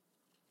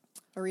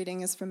Our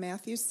reading is from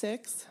Matthew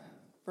 6,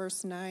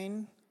 verse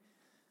 9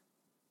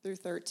 through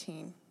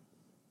 13.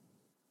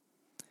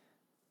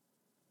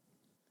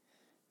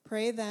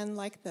 Pray then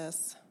like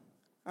this: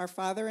 Our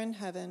Father in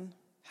heaven,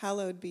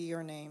 hallowed be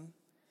your name.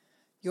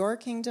 Your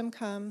kingdom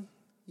come,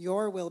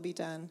 your will be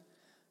done,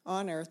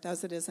 on earth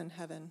as it is in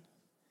heaven.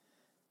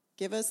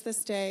 Give us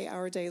this day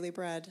our daily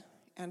bread,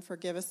 and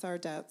forgive us our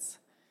debts,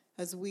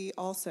 as we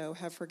also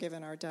have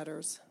forgiven our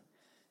debtors.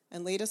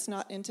 And lead us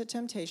not into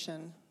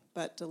temptation,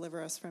 but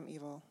deliver us from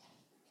evil.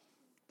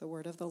 The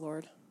word of the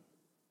Lord.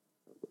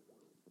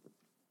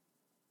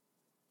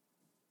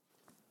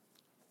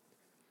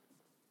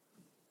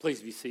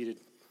 Please be seated.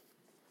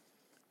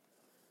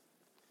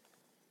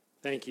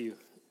 Thank you.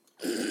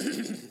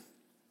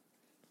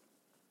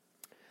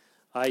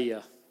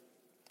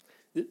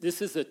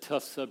 This is a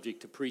tough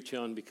subject to preach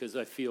on because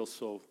I feel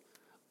so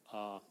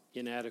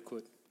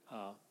inadequate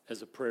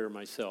as a prayer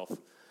myself.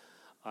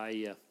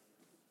 I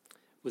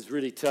was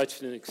really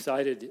touched and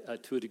excited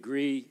to a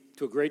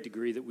great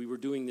degree, that we were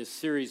doing this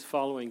series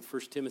following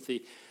 1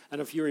 Timothy.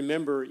 And if you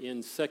remember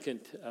in 1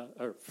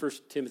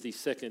 Timothy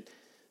 2,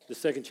 the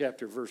second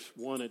chapter, verse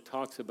 1, it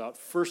talks about,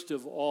 first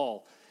of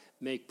all,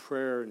 make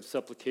prayer and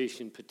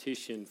supplication,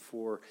 petition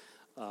for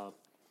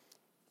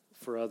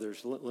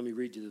others. Let me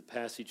read you the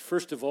passage.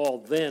 First of all,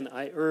 then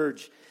I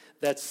urge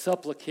that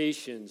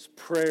supplications,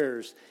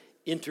 prayers,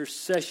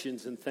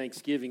 intercessions, and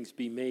thanksgivings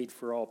be made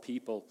for all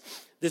people.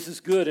 This is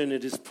good, and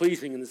it is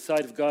pleasing in the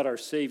sight of God our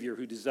Savior,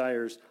 who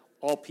desires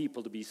all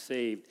people to be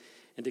saved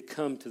and to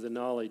come to the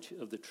knowledge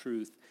of the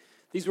truth.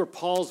 These were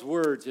Paul's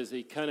words as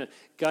he kind of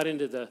got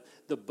into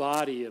the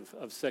body of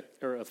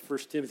 1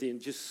 Timothy, and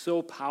just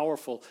so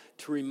powerful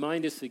to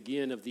remind us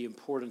again of the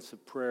importance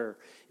of prayer.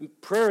 And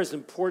prayer is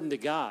important to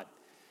God,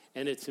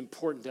 and it's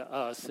important to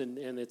us, and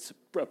it's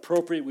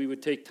appropriate we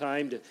would take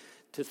time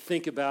to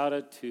think about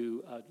it,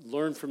 to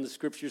learn from the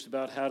Scriptures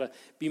about how to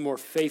be more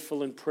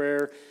faithful in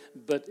prayer.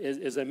 But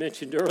as I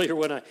mentioned earlier,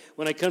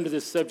 when I come to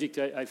this subject,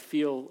 I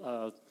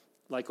feel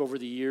like over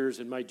the years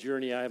in my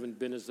journey, I haven't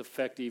been as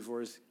effective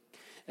or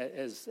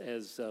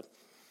as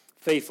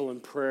faithful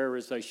in prayer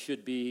as I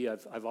should be.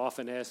 I've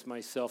often asked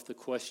myself the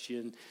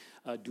question,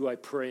 do I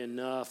pray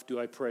enough? Do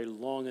I pray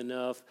long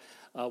enough?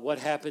 What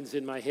happens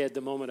in my head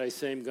the moment I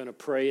say I'm going to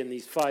pray, and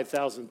these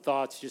 5,000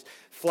 thoughts just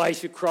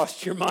flash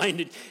across your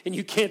mind, and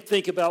you can't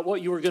think about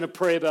what you were going to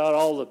pray about,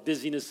 all the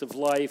busyness of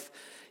life.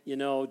 You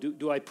know,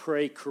 do I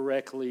pray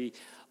correctly?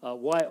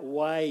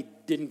 Why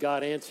didn't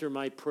God answer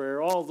my prayer?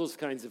 All those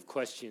kinds of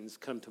questions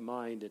come to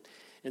mind.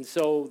 And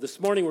so this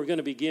morning we're going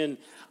to begin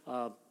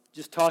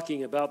just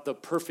talking about the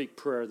perfect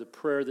prayer, the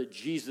prayer that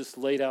Jesus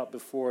laid out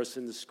before us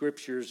in the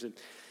Scriptures.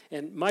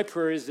 And my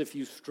prayer is, if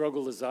you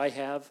struggle as I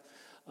have,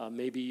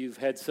 maybe you've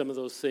had some of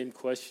those same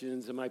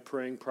questions. Am I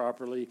praying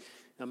properly?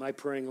 Am I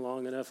praying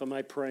long enough? Am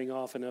I praying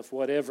often enough?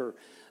 Whatever,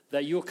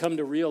 that you'll come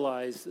to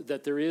realize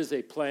that there is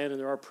a plan and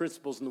there are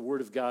principles in the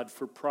Word of God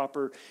for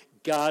proper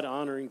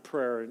God-honoring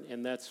prayer,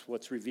 and that's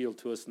what's revealed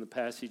to us in the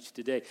passage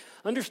today.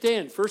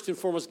 Understand, first and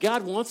foremost,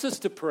 God wants us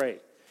to pray.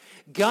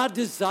 God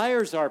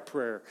desires our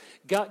prayer.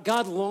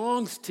 God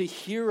longs to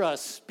hear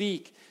us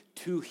speak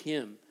to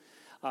Him.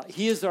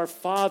 He is our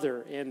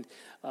Father, and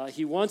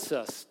He wants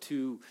us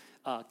to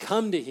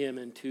come to Him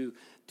and to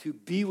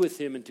be with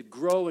Him and to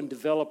grow and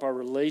develop our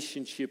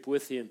relationship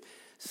with Him.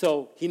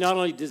 So He not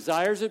only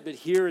desires it, but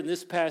here in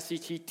this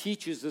passage, He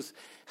teaches us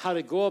how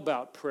to go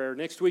about prayer.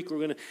 Next week, we're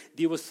going to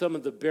deal with some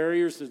of the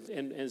barriers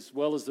and as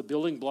well as the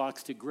building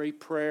blocks to great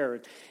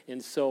prayer.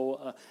 And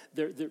so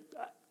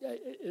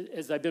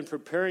as I've been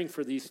preparing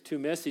for these two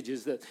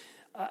messages, that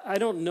I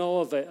don't know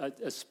of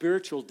a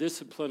spiritual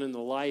discipline in the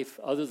life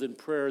other than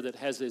prayer that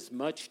has as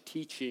much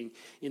teaching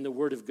in the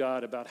Word of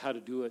God about how to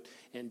do it,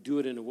 and do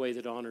it in a way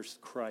that honors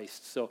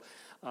Christ. So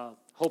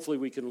hopefully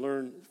we can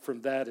learn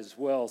from that as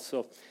well.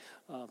 So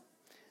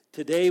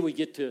today we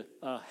get to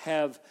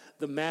have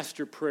the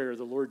master prayer,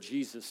 the Lord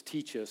Jesus,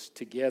 teach us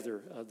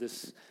together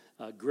this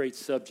great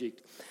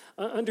subject.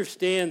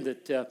 Understand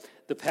that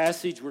the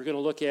passage we're going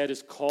to look at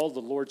is called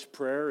the Lord's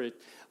Prayer.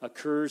 It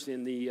occurs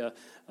in the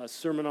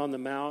Sermon on the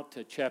Mount,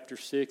 chapter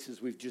 6,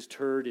 as we've just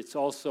heard. It's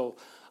also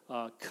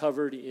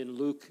covered in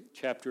Luke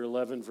chapter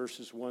 11,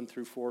 verses 1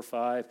 through 4,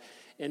 5.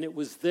 And it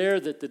was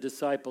there that the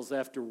disciples,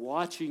 after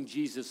watching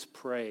Jesus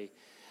pray,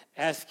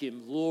 asked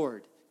Him,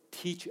 Lord,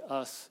 teach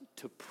us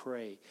to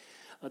pray.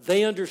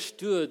 They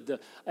understood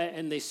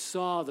and they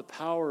saw the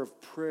power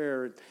of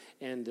prayer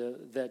and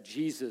that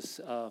Jesus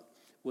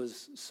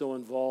was so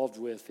involved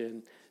with.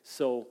 And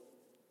so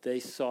they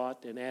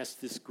sought and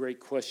asked this great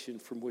question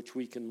from which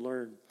we can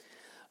learn.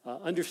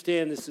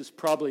 Understand, this is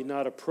probably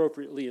not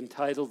appropriately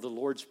entitled the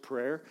Lord's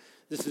Prayer.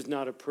 This is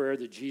not a prayer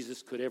that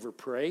Jesus could ever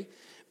pray,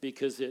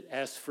 because it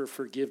asks for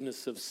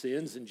forgiveness of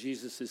sins, and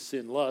Jesus is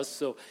sinless.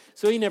 So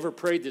He never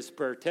prayed this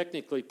prayer.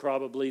 Technically,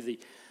 probably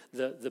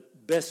the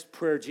best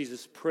prayer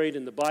Jesus prayed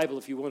in the Bible,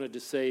 if you wanted to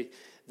say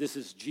this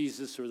is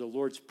Jesus or the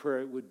Lord's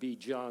Prayer, it would be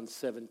John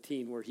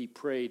 17, where He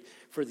prayed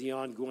for the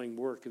ongoing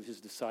work of His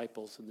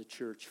disciples and the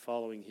church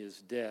following His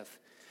death.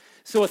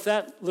 So with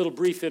that little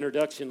brief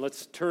introduction,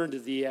 let's turn to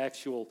the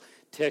actual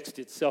text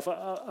itself.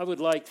 I would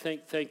like,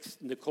 thanks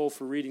Nicole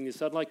for reading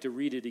this. I'd like to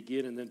read it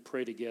again and then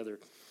pray together.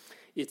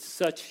 It's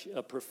such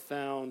a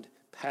profound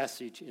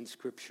passage in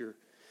Scripture.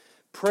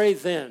 Pray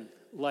then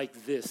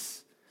like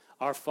this: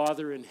 Our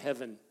Father in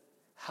heaven,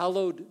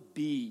 hallowed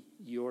be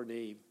your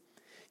name.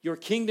 Your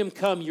kingdom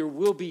come, your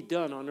will be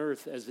done on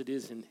earth as it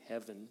is in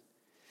heaven.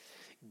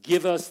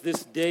 Give us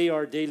this day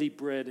our daily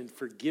bread, and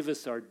forgive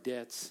us our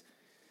debts,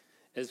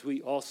 as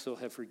we also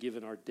have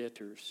forgiven our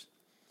debtors.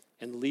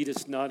 And lead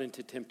us not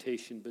into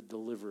temptation, but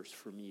deliver us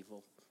from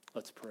evil.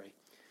 Let's pray.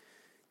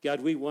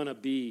 God, we want to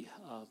be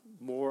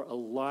more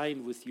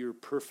aligned with your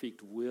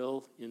perfect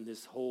will in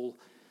this whole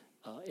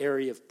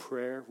area of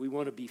prayer. We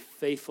want to be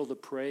faithful to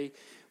pray.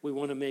 We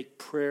want to make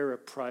prayer a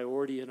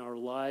priority in our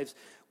lives.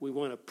 We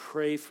want to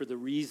pray for the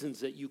reasons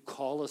that you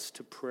call us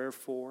to prayer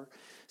for.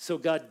 So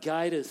God,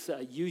 guide us.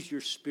 Use your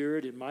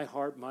Spirit in my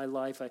heart, my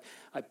life.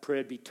 I pray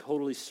I'd be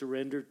totally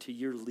surrendered to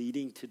your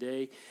leading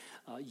today.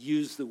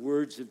 Use the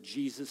words of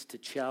Jesus to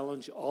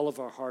challenge all of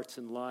our hearts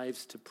and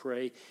lives to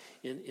pray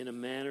in a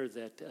manner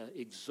that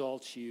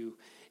exalts you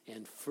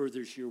and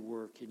furthers your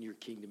work in your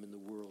kingdom in the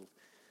world.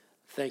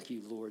 Thank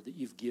you, Lord, that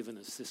you've given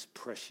us this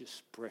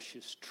precious,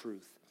 precious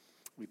truth.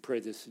 We pray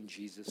this in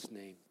Jesus'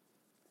 name.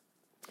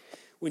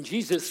 When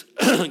Jesus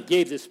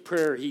gave this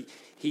prayer,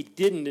 he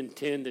didn't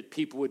intend that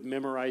people would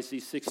memorize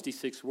these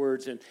 66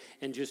 words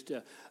and just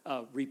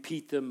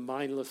repeat them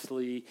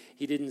mindlessly.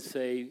 He didn't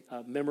say,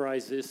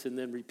 memorize this and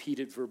then repeat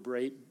it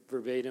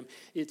verbatim.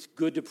 It's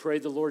good to pray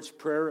the Lord's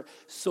Prayer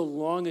so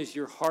long as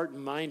your heart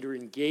and mind are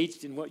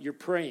engaged in what you're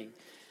praying.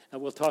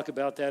 And we'll talk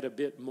about that a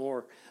bit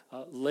more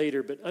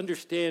later. But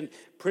understand,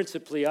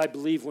 principally, I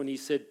believe when he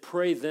said,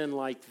 pray then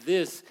like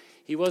this,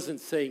 he wasn't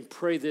saying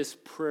pray this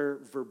prayer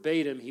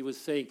verbatim. He was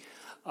saying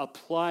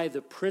apply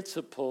the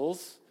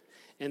principles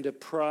and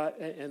apply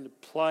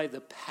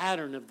the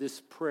pattern of this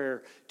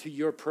prayer to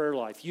your prayer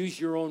life. Use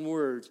your own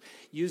words.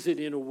 Use it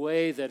in a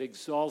way that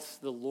exalts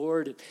the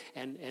Lord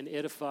and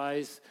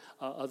edifies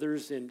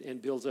others and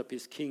builds up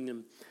his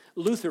kingdom.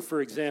 Luther,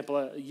 for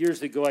example,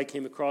 years ago I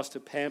came across a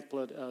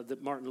pamphlet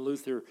about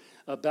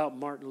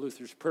Martin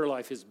Luther's prayer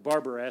life. His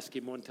barber asked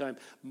him one time,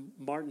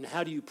 Martin,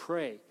 how do you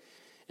pray?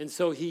 And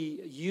so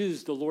he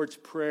used the Lord's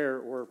Prayer,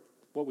 or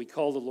what we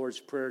call the Lord's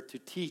Prayer, to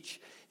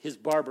teach his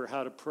barber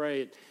how to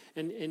pray.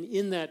 And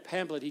in that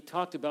pamphlet, he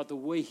talked about the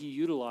way he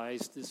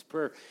utilized this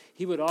prayer.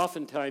 He would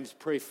oftentimes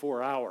pray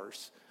 4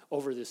 hours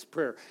over this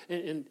prayer.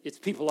 And it's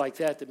people like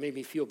that made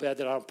me feel bad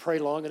that I don't pray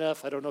long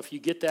enough. I don't know if you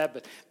get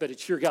that, but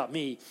it sure got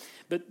me.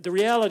 But the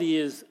reality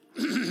is,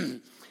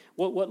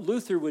 what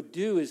Luther would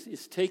do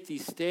is take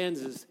these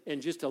stanzas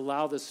and just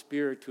allow the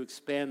Spirit to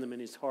expand them in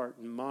his heart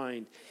and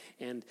mind.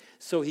 And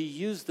so he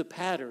used the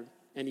pattern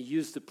and he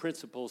used the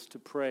principles to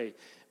pray.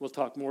 We'll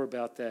talk more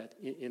about that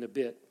in a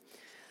bit.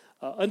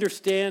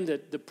 Understand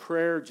that the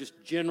prayer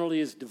just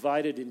generally is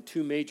divided in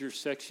 2 major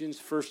sections.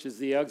 First is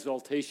the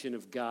exaltation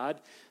of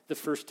God. The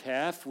first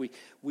half,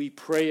 we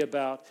pray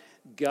about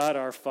God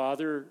our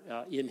Father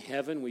in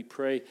heaven. We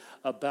pray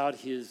about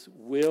his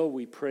will.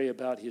 We pray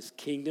about his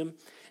kingdom.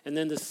 And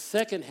then the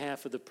second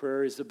half of the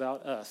prayer is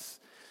about us.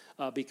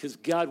 Because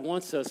God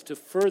wants us to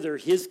further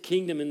his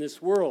kingdom in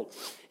this world.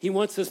 He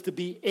wants us to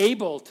be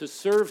able to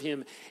serve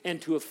him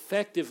and to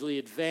effectively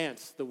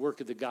advance the work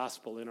of the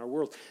gospel in our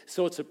world.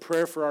 So it's a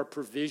prayer for our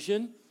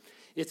provision.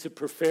 It's a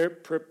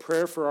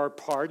prayer for our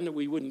pardon, that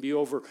we wouldn't be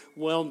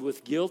overwhelmed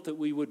with guilt, that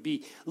we would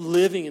be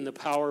living in the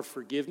power of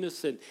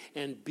forgiveness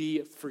and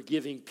be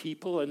forgiving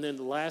people. And then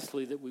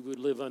lastly, that we would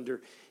live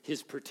under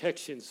his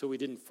protection so we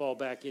didn't fall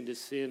back into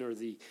sin or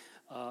the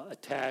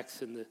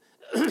attacks and the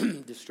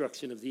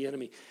destruction of the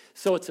enemy.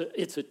 So it's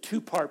a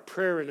 2-part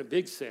prayer in a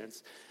big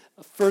sense.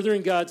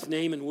 Furthering God's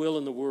name and will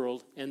in the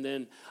world, and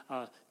then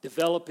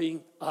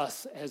developing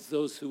us as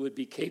those who would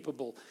be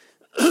capable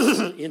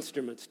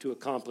instruments to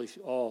accomplish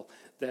all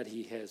that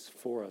he has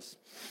for us.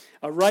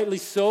 Rightly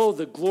so,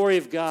 the glory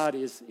of God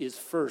is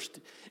first,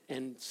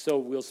 and so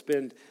we'll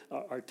spend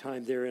our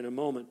time there in a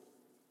moment.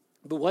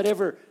 But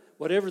whatever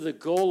the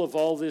goal of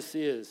all this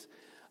is,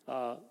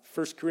 1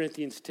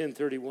 Corinthians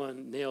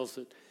 10:31 nails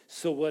it.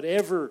 So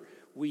whatever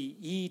we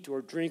eat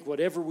or drink,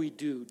 whatever we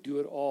do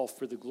it all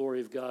for the glory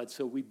of God.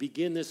 So we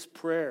begin this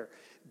prayer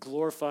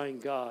glorifying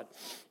God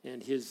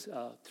and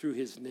through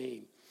his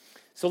name.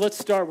 So let's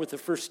start with the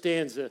first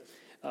stanza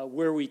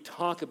where we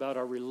talk about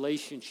our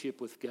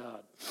relationship with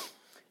God.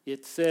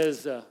 It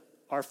says,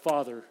 our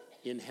Father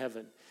in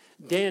heaven.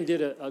 Dan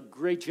did a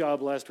great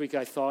job last week,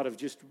 I thought, of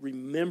just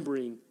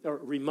reminding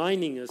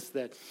us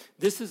that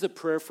this is a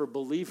prayer for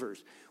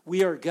believers.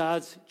 We are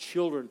God's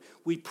children.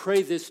 We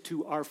pray this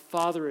to our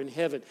Father in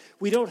heaven.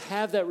 We don't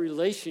have that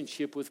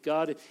relationship with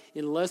God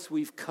unless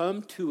we've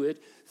come to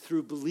it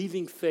through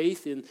believing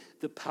faith in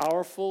the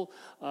powerful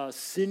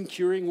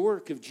sin-curing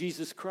work of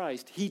Jesus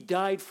Christ. He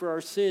died for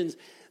our sins.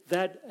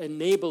 That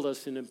enabled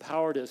us and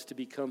empowered us to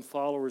become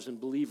followers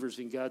and believers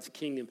in God's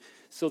kingdom.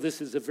 So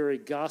this is a very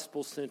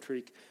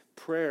gospel-centric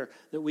prayer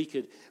that we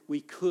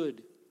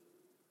could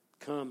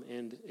come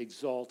and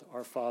exalt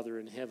our Father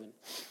in heaven.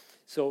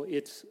 So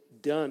it's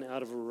done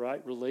out of a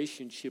right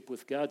relationship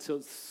with God.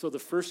 So the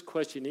first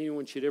question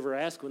anyone should ever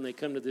ask when they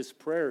come to this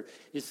prayer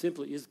is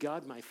simply, is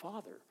God my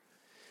Father?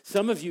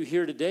 Some of you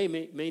here today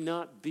may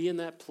not be in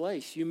that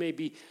place. You may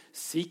be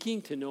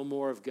seeking to know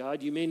more of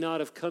God. You may not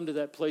have come to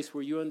that place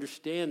where you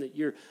understand that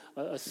you're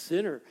a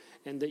sinner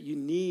and that you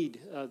need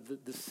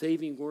the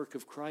saving work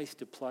of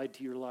Christ applied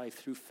to your life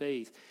through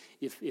faith.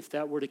 If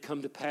that were to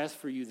come to pass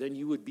for you, then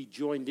you would be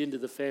joined into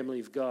the family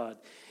of God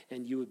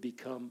and you would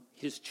become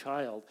his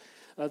child.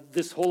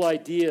 This whole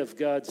idea of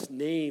God's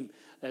name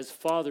as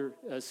Father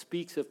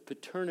speaks of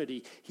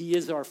paternity. He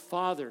is our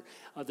Father.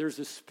 There's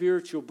a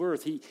spiritual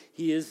birth.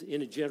 He is,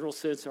 in a general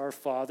sense, our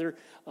Father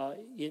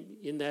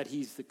in that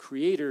he's the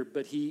Creator,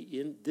 but he,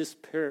 in this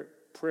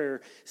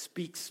prayer,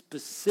 speaks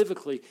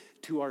specifically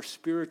to our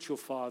spiritual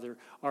Father,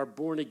 our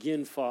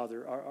born-again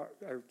Father.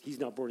 He's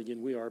not born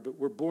again, we are, but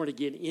we're born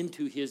again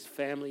into his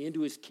family,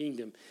 into his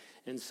kingdom,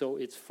 and so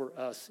it's for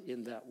us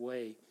in that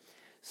way.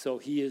 So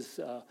he is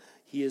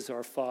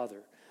our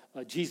Father.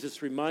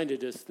 Jesus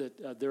reminded us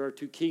that there are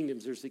two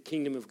kingdoms. There's the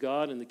kingdom of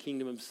God and the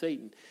kingdom of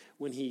Satan.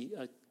 When he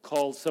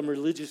called some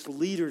religious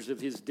leaders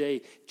of his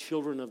day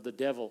children of the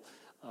devil,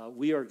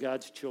 we are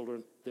God's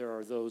children. There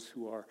are those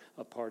who are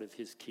a part of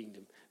his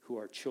kingdom, who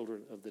are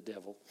children of the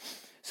devil.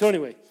 So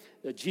anyway,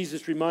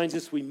 Jesus reminds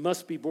us we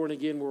must be born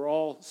again. We're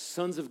all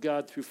sons of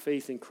God through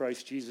faith in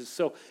Christ Jesus.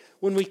 So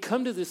when we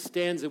come to this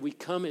stanza, we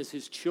come as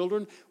his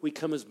children, we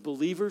come as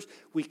believers,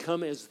 we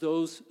come as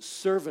those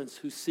servants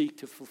who seek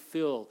to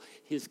fulfill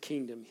his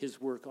kingdom,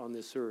 his work on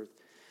this earth.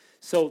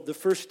 So the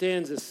first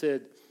stanza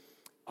said,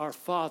 our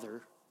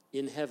Father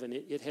in heaven.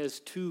 It has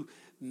two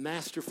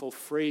masterful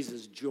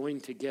phrases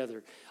joined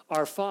together.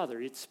 Our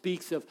Father, it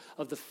speaks of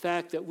the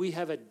fact that we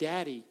have a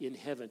daddy in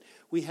heaven.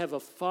 We have a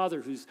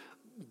Father who's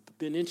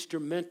been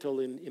instrumental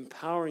in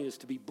empowering us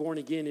to be born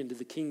again into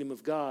the kingdom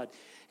of God,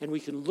 and we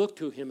can look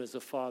to him as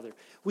a father.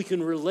 We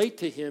can relate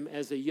to him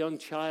as a young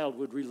child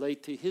would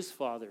relate to his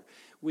father.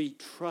 We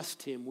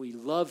trust him, we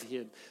love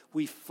him,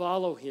 we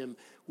follow him,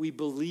 we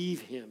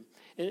believe him.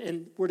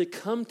 And we're to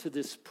come to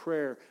this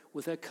prayer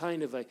with that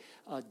kind of a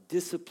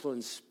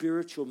disciplined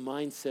spiritual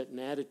mindset and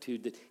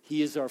attitude that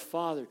he is our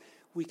Father.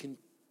 We can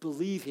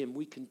believe him,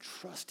 we can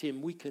trust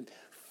him, we can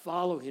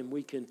follow him,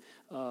 we can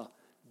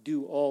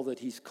do all that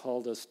he's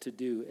called us to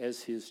do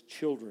as his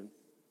children.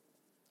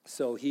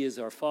 So he is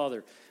our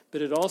Father.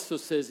 But it also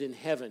says in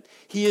heaven.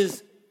 He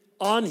is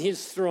on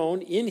his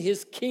throne, in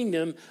his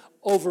kingdom,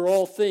 over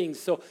all things.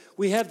 So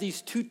we have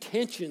these two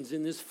tensions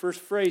in this first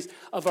phrase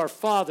of our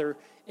Father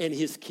and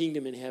his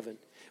kingdom in heaven.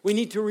 We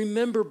need to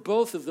remember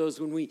both of those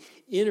when we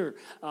enter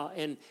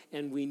and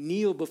we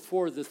kneel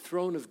before the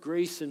throne of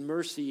grace and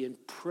mercy and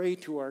pray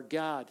to our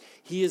God.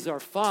 He is our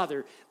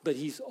Father, but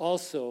he's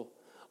also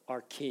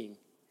our King.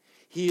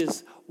 He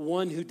is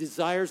one who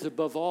desires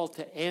above all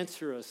to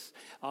answer us,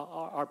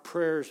 our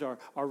prayers,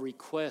 our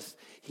requests.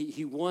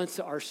 He wants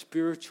our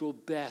spiritual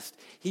best.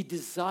 He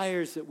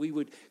desires that we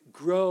would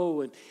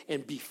grow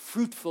and be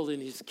fruitful in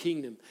his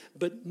kingdom.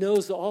 But know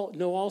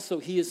also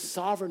he is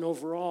sovereign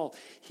over all.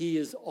 He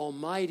is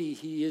almighty.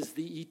 He is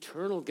the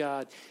eternal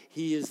God.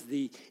 He is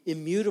the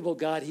immutable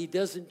God. He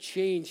doesn't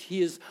change.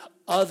 He is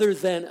other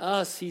than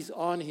us. He's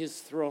on his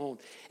throne.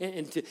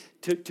 And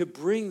to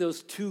bring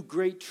those two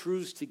great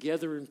truths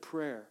together in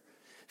prayer,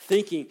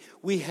 thinking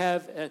we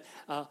have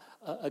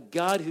a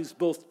God who's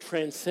both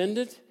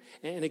transcendent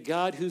and a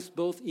God who's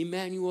both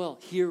Emmanuel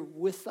here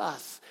with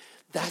us.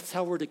 That's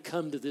how we're to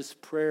come to this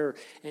prayer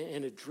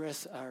and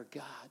address our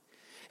God.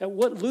 And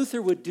what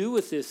Luther would do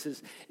with this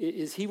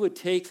is he would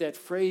take that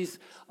phrase,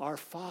 our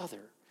Father,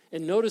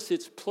 and notice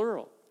it's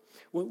plural.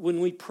 When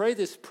we pray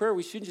this prayer,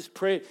 we shouldn't just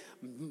pray,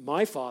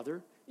 my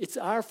Father. It's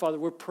our Father.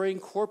 We're praying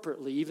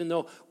corporately, even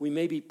though we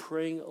may be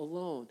praying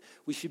alone.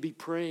 We should be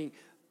praying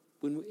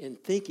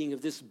and thinking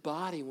of this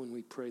body when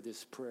we pray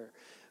this prayer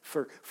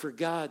for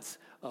God's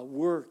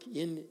work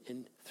in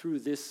and through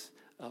this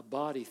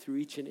body, through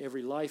each and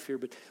every life here.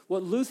 But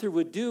what Luther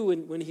would do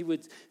when he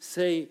would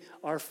say,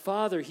 our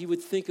Father, he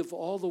would think of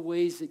all the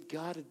ways that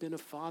God had been a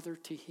father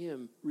to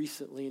him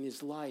recently in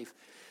his life,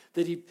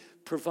 that he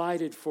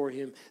provided for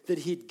him, that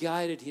he'd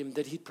guided him,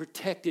 that he'd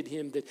protected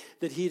him,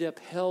 that he'd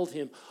upheld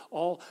him.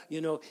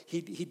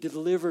 He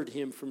delivered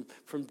him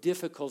from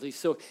difficulty.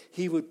 So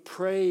he would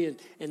pray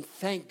and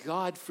thank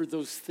God for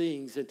those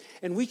things.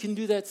 And we can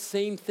do that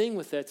same thing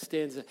with that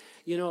stanza.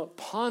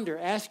 Ponder,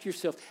 ask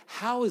yourself,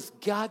 how has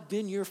God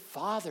been your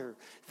Father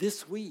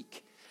this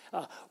week?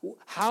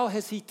 How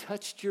has he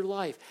touched your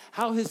life?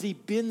 How has he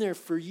been there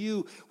for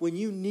you when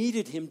you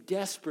needed him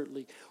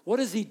desperately? What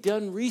has he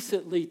done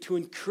recently to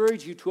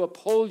encourage you, to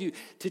uphold you,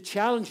 to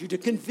challenge you, to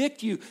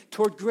convict you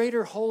toward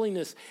greater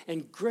holiness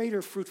and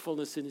greater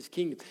fruitfulness in his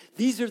kingdom?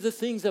 These are the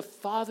things a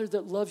Father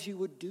that loves you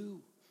would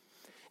do.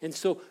 And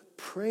so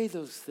pray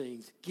those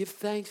things. Give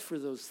thanks for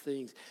those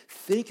things.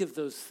 Think of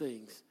those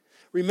things.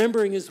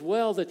 Remembering as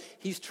well that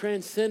he's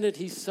transcendent,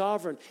 he's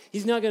sovereign.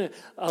 He's not going to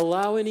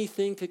allow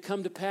anything to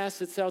come to pass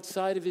that's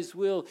outside of his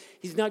will.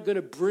 He's not going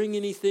to bring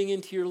anything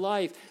into your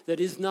life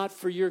that is not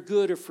for your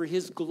good or for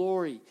his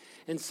glory.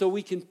 And so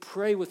we can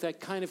pray with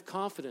that kind of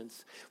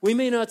confidence. We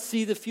may not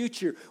see the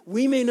future.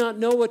 We may not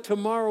know what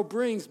tomorrow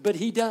brings, but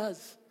he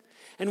does.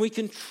 And we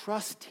can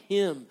trust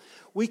him.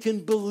 We can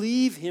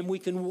believe him. We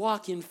can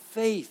walk in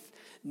faith,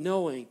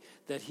 knowing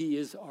that he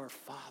is our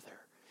Father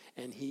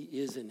and he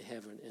is in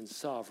heaven and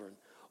sovereign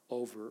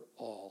over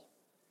all.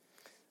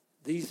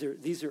 These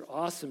are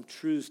awesome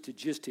truths to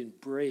just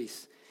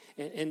embrace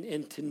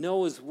and to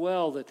know as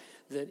well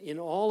that in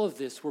all of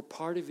this, we're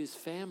part of his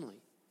family.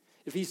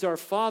 If he's our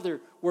Father,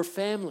 we're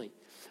family.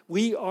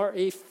 We are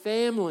a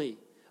family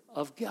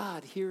of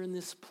God here in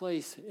this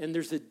place. And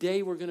there's a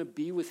day we're going to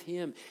be with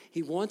him.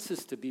 He wants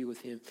us to be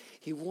with him.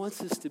 He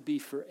wants us to be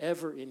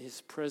forever in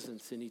his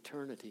presence in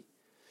eternity.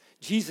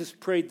 Jesus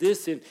prayed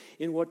this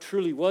in what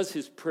truly was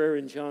his prayer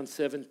in John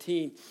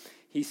 17.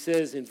 He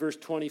says in verse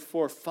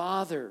 24,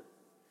 Father,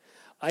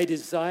 I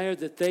desire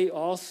that they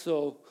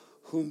also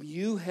whom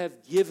you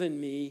have given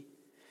me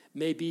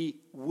may be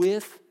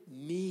with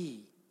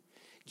me.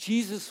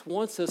 Jesus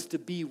wants us to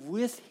be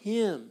with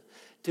him,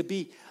 to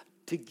be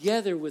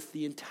together with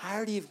the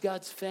entirety of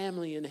God's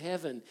family in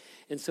heaven.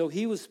 And so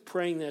he was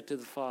praying that to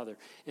the Father.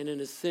 And in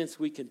a sense,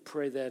 we can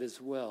pray that as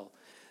well,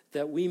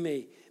 that we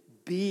may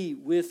be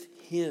with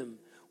him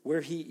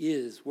where he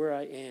is, where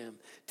I am,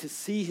 to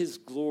see his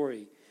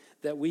glory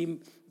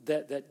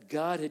that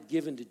God had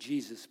given to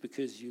Jesus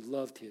because you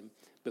loved him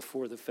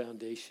before the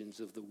foundations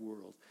of the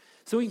world.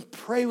 So we can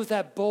pray with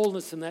that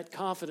boldness and that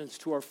confidence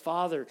to our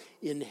Father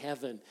in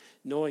heaven,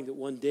 knowing that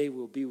one day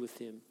we'll be with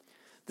him.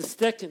 The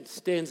second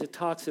stanza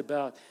talks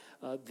about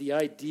the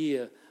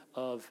idea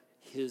of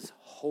his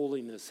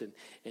holiness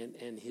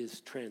and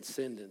his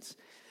transcendence.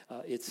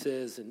 It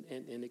says, and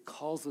it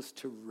calls us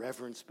to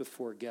reverence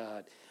before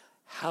God,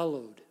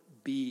 hallowed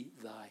be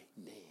thy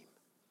name.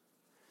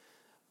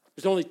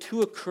 There's only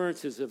two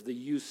occurrences of the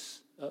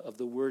use of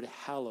the word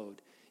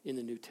hallowed in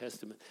the New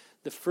Testament.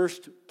 The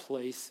first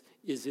place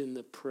is in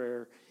the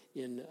prayer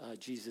in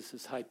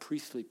Jesus' high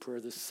priestly prayer.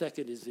 The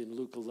second is in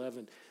Luke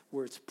 11,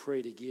 where it's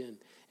prayed again.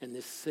 And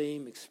the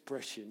same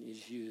expression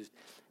is used.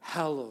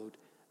 Hallowed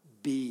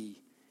be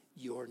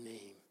your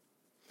name.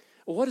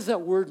 Well, what does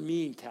that word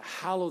mean, to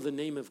hallow the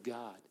name of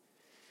God?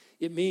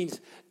 It means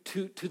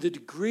to the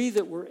degree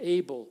that we're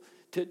able,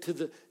 to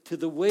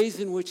the ways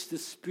in which the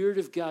Spirit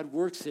of God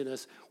works in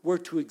us, we're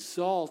to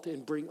exalt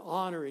and bring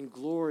honor and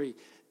glory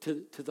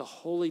to the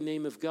holy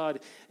name of God.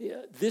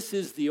 This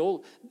is the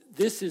Old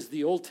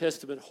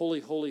Testament, holy,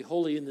 holy,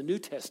 holy. In the New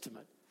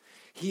Testament,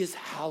 he is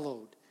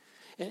hallowed.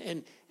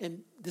 And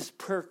this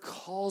prayer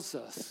calls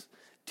us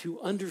to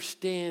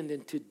understand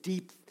and to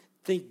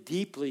think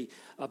deeply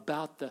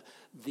about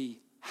the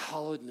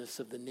hallowedness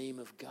of the name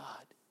of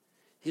God.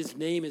 His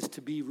name is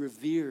to be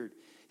revered.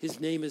 His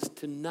name is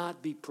to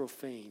not be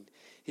profaned.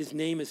 His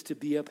name is to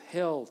be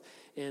upheld,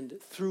 and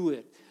through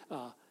it,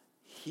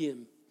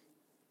 him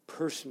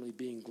personally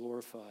being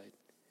glorified.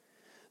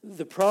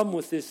 The problem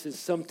with this is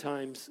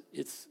sometimes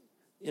it's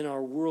in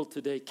our world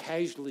today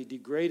casually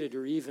degraded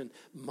or even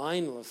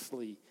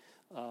mindlessly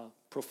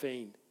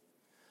profaned.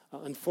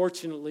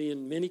 Unfortunately,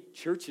 in many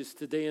churches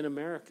today in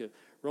America,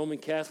 Roman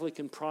Catholic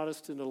and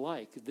Protestant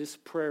alike, this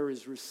prayer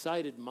is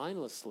recited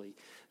mindlessly.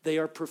 They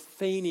are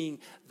profaning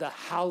the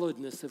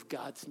hallowedness of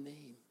God's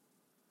name.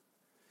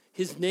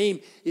 His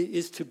name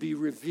is to be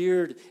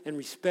revered and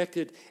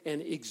respected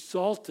and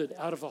exalted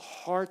out of a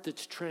heart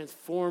that's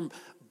transformed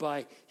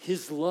by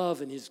his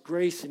love and his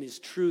grace and his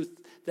truth,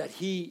 that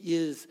he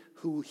is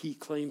who he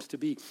claims to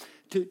be.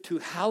 To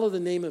hallow the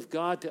name of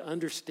God, to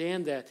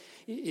understand that,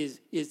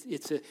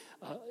 it's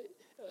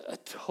a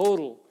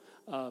total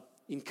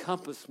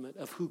encompassment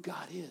of who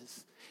God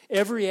is.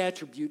 Every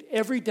attribute,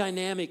 every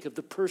dynamic of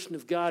the person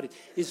of God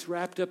is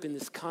wrapped up in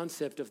this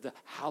concept of the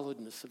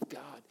hallowedness of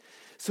God.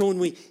 So when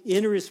we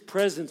enter his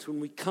presence, when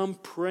we come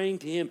praying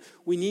to him,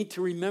 we need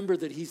to remember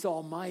that he's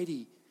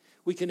almighty.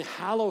 We can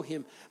hallow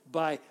him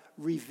by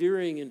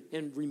revering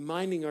and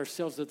reminding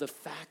ourselves of the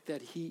fact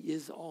that he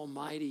is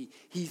almighty.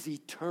 He's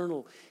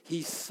eternal.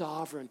 He's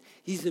sovereign.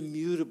 He's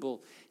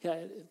immutable.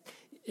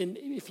 And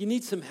if you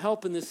need some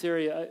help in this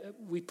area,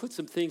 we put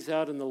some things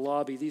out in the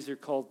lobby. These are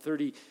called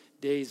 30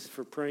 days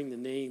for praying the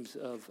names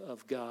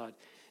of God.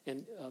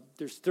 And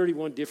there's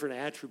 31 different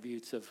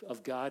attributes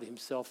of God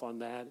himself on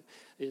that.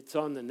 It's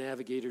on the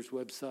Navigator's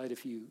website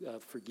if you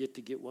forget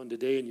to get one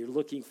today and you're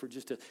looking for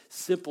just a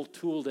simple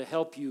tool to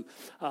help you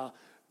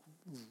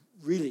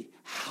really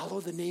hallow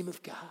the name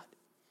of God,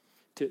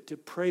 to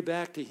pray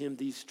back to him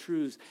these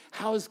truths.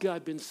 How has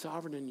God been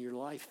sovereign in your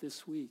life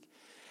this week?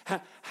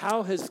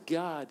 How has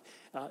God,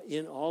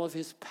 in all of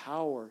his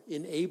power,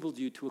 enabled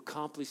you to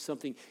accomplish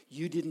something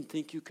you didn't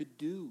think you could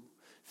do?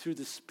 Through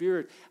the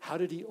Spirit, how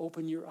did he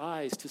open your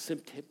eyes to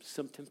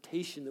some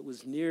temptation that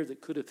was near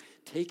that could have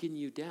taken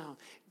you down?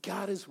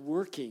 God is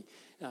working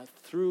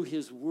through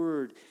his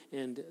word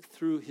and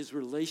through his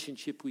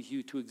relationship with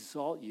you to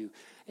exalt you.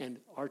 And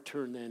our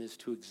turn then is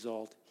to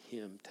exalt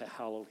him, to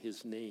hallow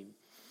his name.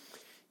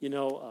 You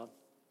know,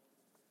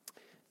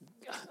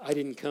 I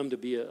didn't come to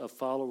be a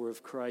follower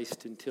of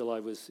Christ until I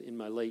was in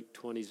my late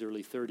 20s,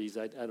 early 30s.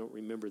 I don't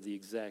remember the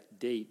exact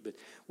date, but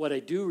what I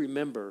do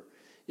remember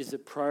is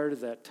that prior to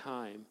that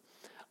time,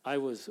 I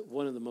was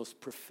one of the most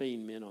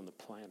profane men on the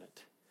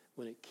planet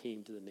when it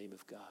came to the name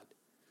of God.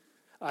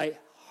 I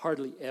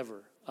hardly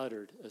ever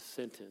uttered a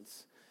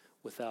sentence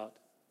without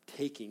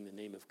taking the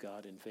name of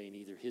God in vain,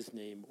 either his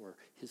name or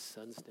his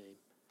son's name.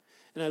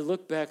 And I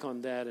look back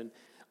on that,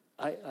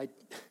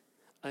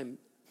 and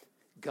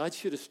God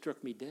should have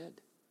struck me dead.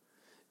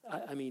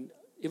 I mean,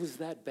 it was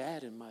that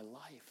bad in my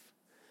life.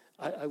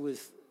 I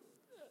was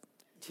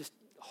just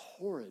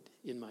horrid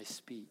in my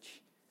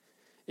speech.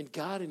 And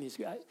God in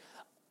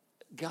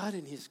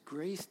his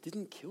grace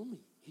didn't kill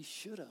me. He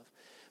should have.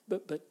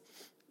 But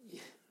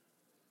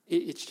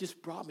it's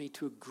just brought me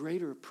to a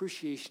greater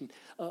appreciation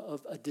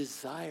of a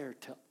desire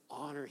to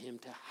honor him,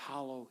 to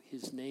hallow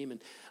his name.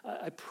 And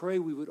I pray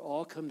we would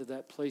all come to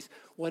that place,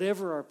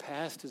 whatever our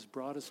past has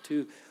brought us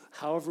to,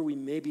 however we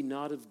maybe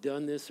not have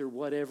done this or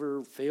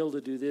whatever, failed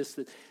to do this,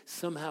 that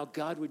somehow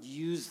God would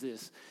use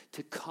this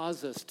to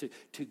cause us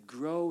to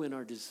grow in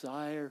our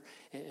desire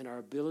and our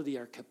ability,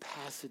 our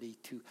capacity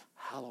to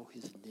hallow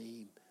his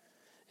name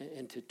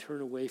and to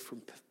turn away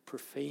from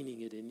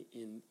profaning it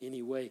in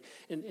any way.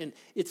 And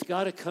it's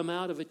got to come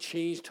out of a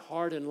changed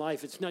heart and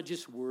life. It's not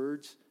just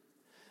words.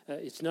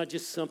 It's not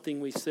just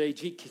something we say.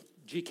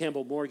 G.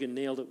 Campbell Morgan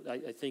nailed it,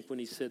 I think, when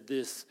he said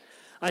this: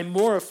 I'm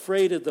more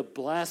afraid of the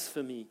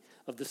blasphemy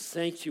of the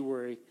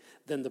sanctuary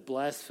than the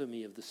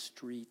blasphemy of the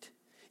street.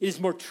 It is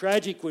more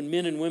tragic when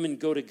men and women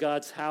go to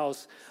God's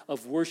house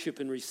of worship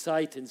and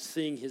recite and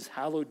sing his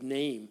hallowed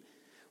name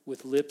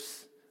with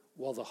lips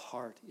while the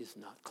heart is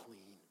not clean.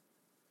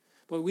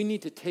 But we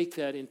need to take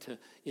that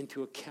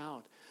into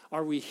account.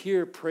 Are we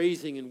here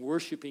praising and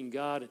worshiping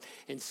God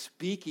and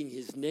speaking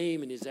his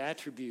name and his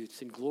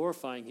attributes and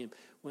glorifying him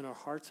when our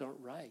hearts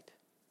aren't right?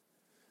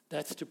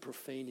 That's to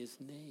profane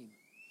his name.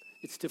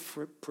 It's to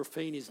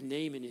profane his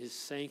name in his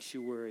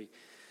sanctuary.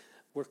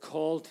 We're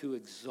called to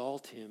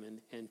exalt him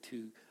and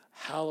to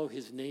hallow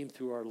his name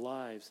through our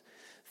lives,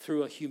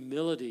 through a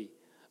humility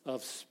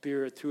of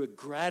spirit, through a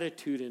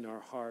gratitude in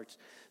our hearts,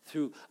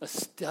 through a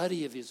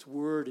study of his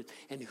word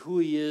and who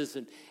he is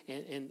and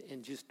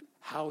just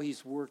how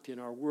he's worked in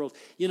our world.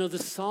 You know, the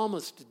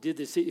psalmist did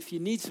this. If you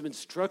need some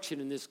instruction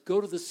in this, go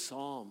to the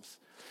Psalms.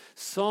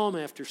 Psalm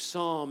after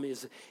psalm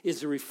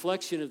is a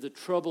reflection of the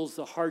troubles,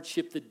 the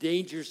hardship, the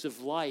dangers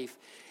of life.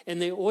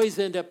 And they always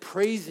end up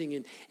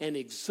praising and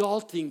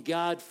exalting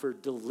God for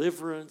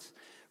deliverance,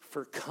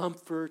 for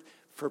comfort,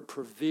 for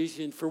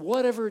provision, for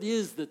whatever it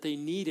is that they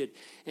needed.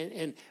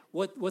 And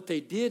what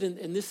they did,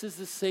 and this is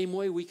the same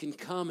way we can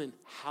come and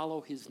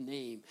hallow his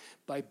name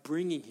by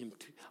bringing him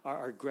to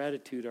our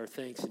gratitude, our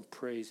thanks and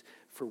praise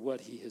for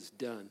what he has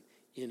done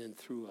in and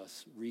through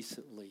us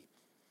recently.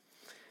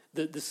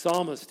 The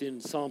psalmist in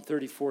Psalm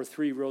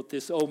 34:3 wrote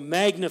this: "Oh,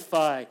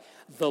 magnify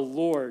the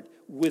Lord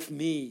with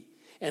me,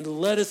 and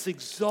let us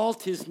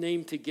exalt his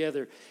name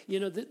together."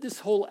 You know, this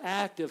whole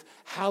act of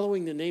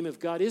hallowing the name of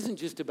God isn't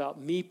just about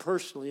me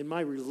personally and my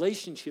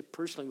relationship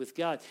personally with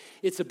God.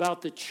 It's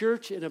about the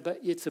church, and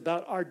it's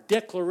about our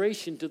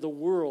declaration to the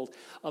world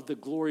of the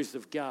glories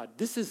of God.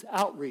 This is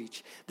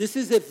outreach. This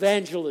is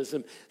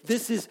evangelism.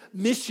 This is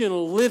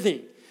missional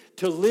living.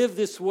 To live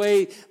this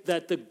way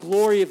that the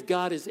glory of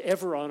God is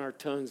ever on our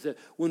tongues, that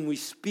when we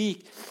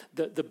speak,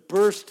 the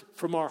burst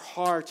from our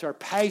hearts, our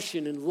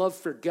passion and love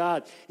for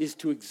God is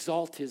to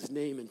exalt his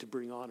name and to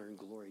bring honor and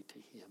glory to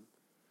him.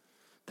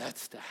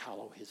 That's to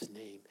hallow his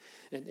name.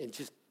 And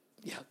just,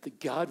 that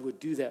God would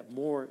do that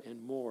more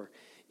and more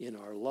in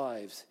our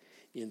lives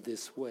in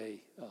this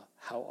way.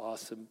 How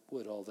awesome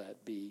would all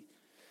that be?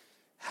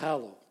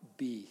 Hallowed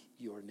be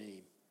your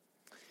name.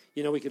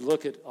 You know, we could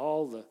look at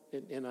all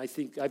and I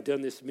think I've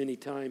done this many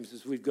times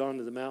as we've gone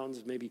to the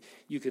mountains. Maybe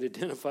you could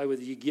identify with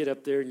it. You get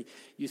up there and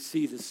you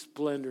see the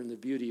splendor and the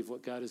beauty of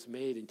what God has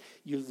made, and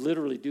you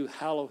literally do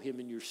hallow him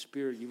in your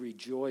spirit. You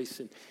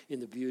rejoice in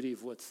the beauty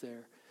of what's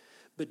there.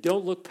 But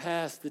don't look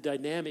past the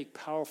dynamic,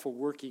 powerful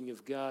working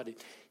of God in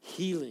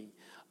healing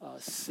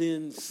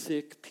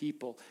sin-sick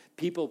people,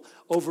 people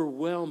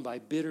overwhelmed by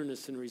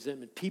bitterness and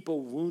resentment,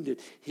 people wounded.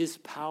 His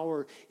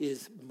power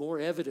is more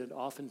evident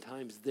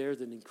oftentimes there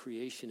than in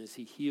creation as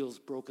he heals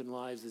broken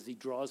lives, as he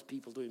draws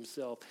people to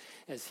himself,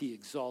 as he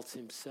exalts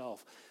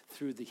himself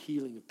through the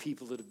healing of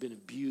people that have been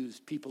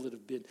abused, people that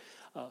have been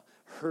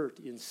hurt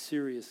in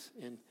serious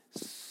and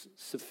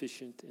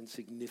sufficient and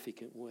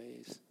significant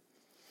ways.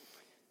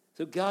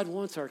 So God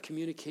wants our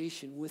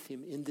communication with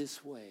him in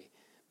this way.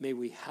 May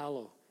we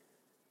hallow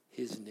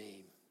his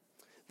name.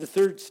 The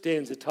third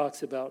stanza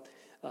talks about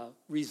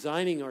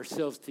resigning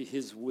ourselves to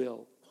his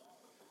will.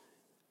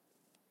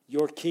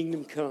 Your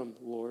kingdom come,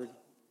 Lord.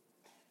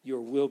 Your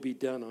will be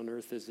done on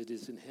earth as it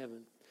is in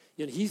heaven.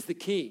 You know, he's the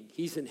king.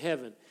 He's in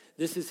heaven.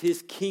 This is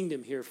his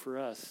kingdom here for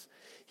us.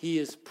 He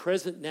is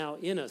present now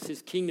in us.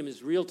 His kingdom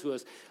is real to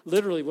us.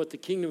 Literally, what the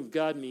kingdom of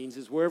God means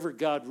is wherever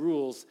God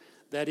rules,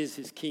 that is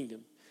his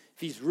kingdom.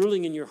 If he's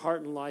ruling in your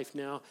heart and life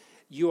now,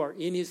 you are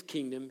in his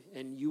kingdom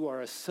and you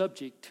are a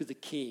subject to the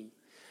king.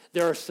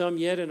 There are some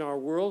yet in our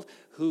world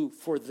who,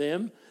 for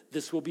them,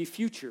 this will be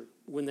future.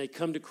 When they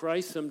come to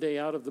Christ someday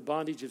out of the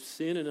bondage of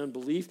sin and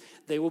unbelief,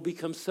 they will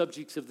become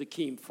subjects of the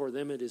king. For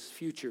them, it is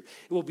future.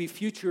 It will be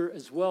future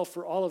as well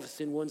for all of us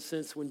in one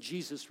sense when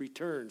Jesus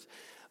returns.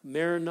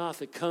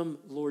 Maranatha, come,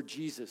 Lord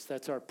Jesus.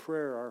 That's our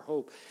prayer, our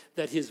hope,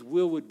 that his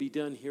will would be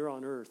done here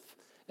on earth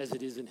as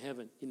it is in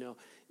heaven. You know,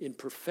 in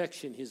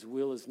perfection, his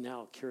will is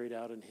now carried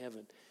out in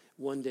heaven.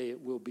 One day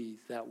it will be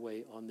that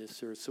way on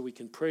this earth, so we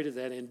can pray to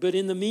that end. But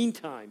in the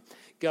meantime,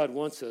 God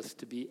wants us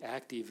to be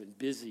active and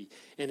busy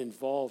and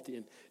involved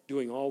in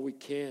doing all we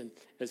can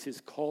as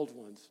his called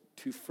ones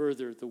to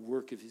further the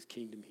work of his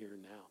kingdom here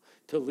now,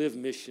 to live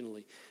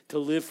missionally, to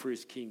live for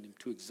his kingdom,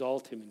 to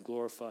exalt him and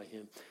glorify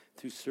him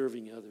through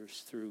serving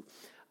others, through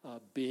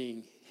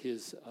being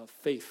his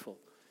faithful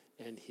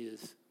and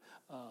his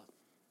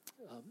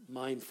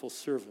mindful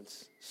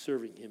servants,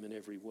 serving him in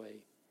every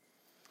way.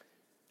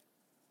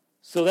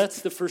 So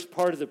that's the first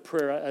part of the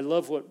prayer. I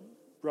love what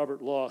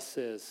Robert Law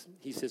says.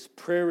 He says,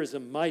 prayer is a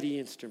mighty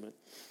instrument,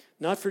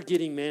 not for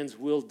getting man's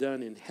will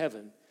done in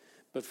heaven,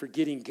 but for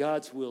getting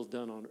God's will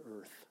done on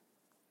earth.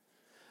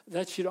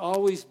 That should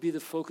always be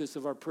the focus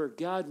of our prayer.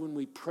 God, when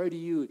we pray to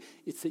you,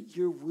 it's that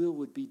your will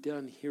would be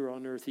done here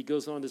on earth. He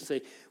goes on to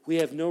say, we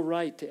have no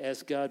right to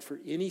ask God for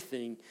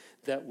anything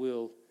that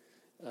will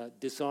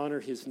dishonor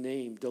his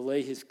name,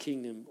 delay his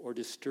kingdom, or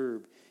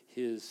disturb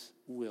his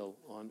will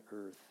on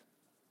earth.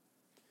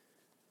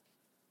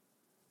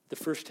 The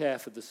first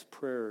half of this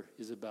prayer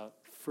is about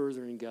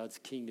furthering God's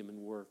kingdom and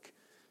work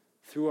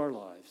through our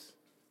lives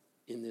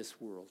in this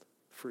world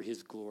for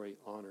his glory,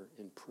 honor,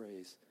 and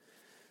praise.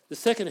 The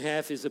second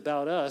half is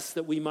about us,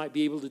 that we might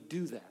be able to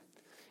do that.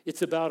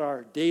 It's about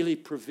our daily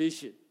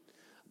provision,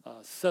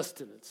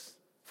 sustenance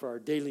for our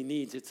daily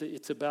needs.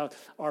 It's about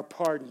our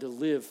pardon to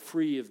live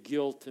free of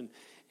guilt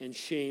and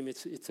shame.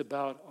 It's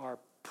about our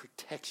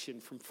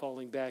protection from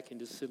falling back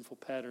into sinful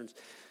patterns.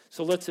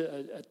 So let's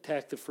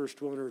attack the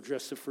first one, or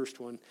address the first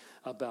one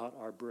about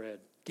our bread.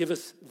 Give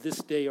us this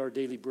day our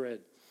daily bread.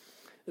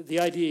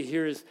 The idea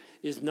here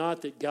is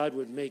not that God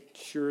would make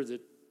sure that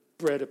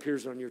bread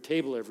appears on your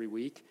table every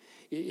week.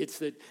 It's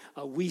that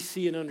we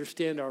see and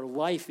understand our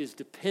life is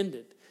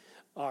dependent.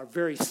 Our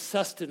very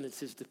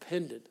sustenance is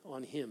dependent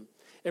on him.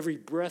 Every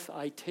breath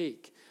I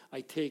take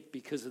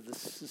because of the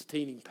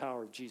sustaining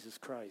power of Jesus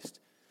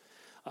Christ.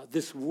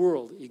 This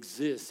world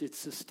exists. It's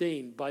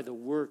sustained by the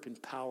work and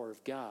power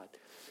of God.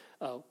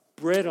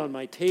 Bread on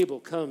my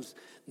table comes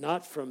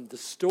not from the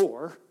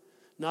store,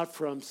 not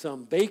from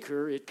some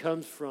baker. It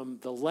comes from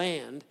the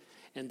land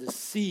and the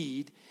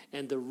seed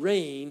and the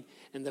rain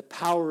and the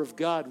power of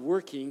God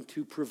working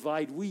to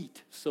provide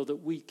wheat so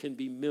that wheat can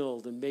be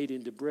milled and made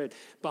into bread.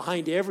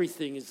 Behind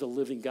everything is the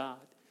living God.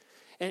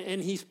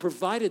 And he's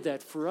provided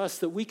that for us,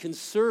 that we can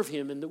serve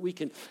him and that we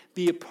can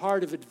be a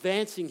part of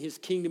advancing his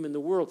kingdom in the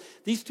world.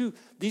 These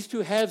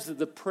two halves of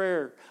the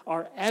prayer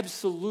are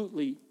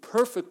absolutely,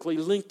 perfectly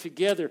linked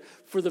together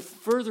for the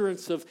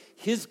furtherance of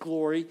his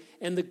glory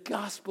and the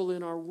gospel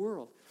in our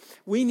world.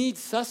 We need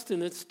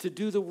sustenance to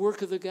do the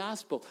work of the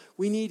gospel.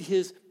 We need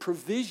his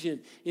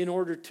provision in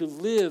order to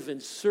live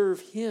and serve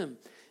him.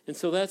 And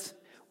so that's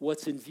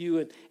what's in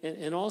view,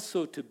 and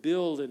also to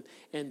build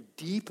and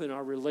deepen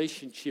our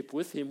relationship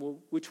with him,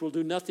 which will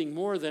do nothing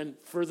more than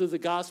further the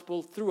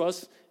gospel through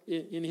us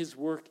in his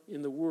work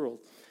in the world.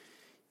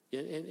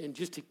 And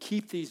just to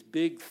keep these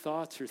big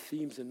thoughts or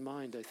themes in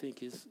mind, I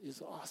think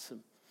is awesome.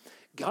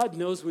 God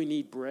knows we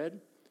need bread.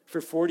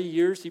 For 40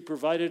 years, he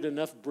provided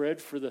enough bread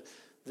for the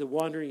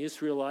wandering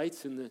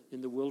Israelites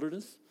in the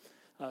wilderness.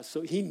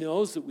 So he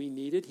knows that we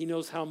need it. He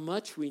knows how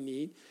much we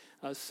need.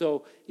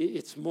 So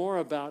it's more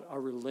about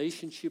our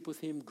relationship with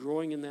him,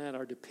 growing in that,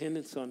 our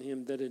dependence on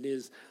him, than it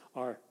is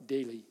our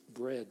daily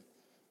bread.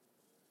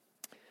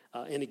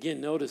 And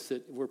again, notice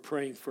that we're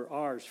praying for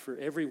ours, for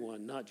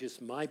everyone, not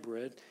just my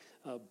bread,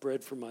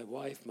 bread for my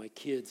wife, my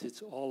kids.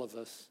 It's all of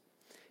us.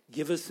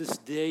 Give us this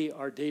day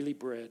our daily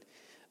bread.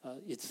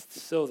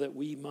 It's so that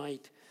we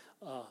might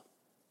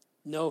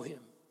know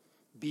him,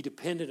 be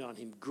dependent on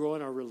him, grow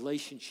in our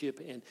relationship,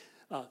 and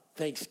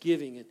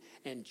thanksgiving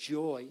and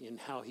joy in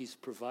how he's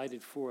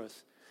provided for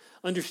us.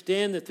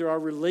 Understand that there are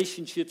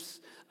relationships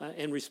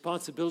and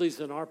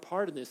responsibilities on our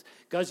part in this.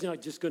 God's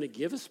not just going to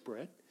give us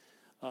bread.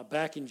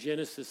 Back in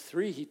Genesis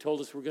 3, he told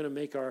us we're going to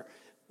make our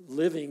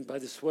living by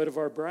the sweat of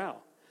our brow,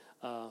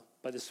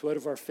 by the sweat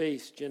of our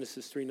face.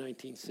 Genesis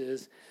 3:19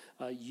 says,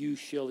 you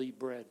shall eat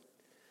bread.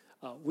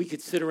 We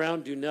could sit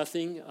around, do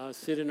nothing,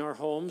 sit in our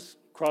homes,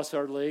 cross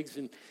our legs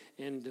and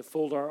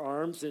fold our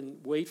arms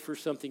and wait for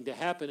something to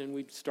happen, and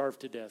we'd starve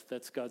to death.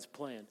 That's God's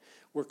plan.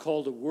 We're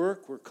called to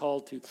work. We're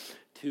called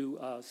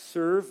to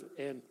serve,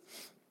 and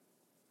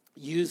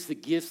use the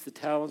gifts, the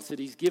talents that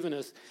he's given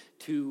us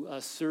to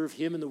serve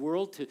him in the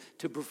world,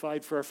 to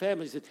provide for our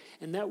families.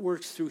 And that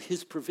works through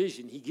his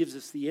provision. He gives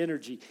us the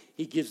energy.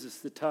 He gives us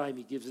the time.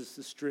 He gives us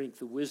the strength,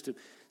 the wisdom.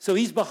 So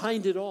he's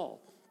behind it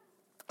all.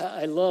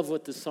 I love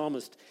what the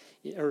psalmist,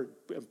 or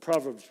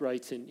Proverbs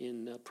writes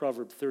in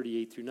Proverbs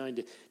 38 through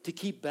 9, to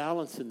keep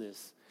balance in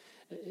this.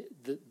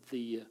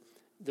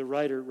 The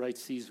writer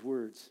writes these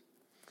words.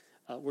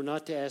 We're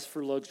not to ask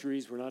for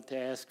luxuries. We're not to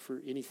ask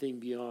for anything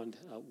beyond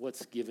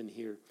what's given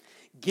here.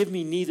 Give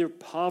me neither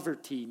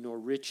poverty nor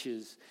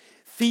riches.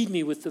 Feed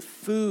me with the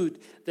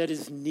food that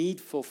is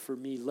needful for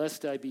me,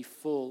 lest I be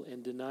full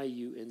and deny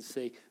you and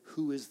say,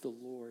 who is the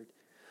Lord?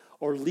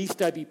 Or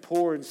lest I be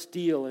poor and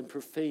steal and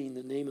profane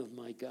the name of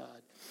my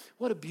God.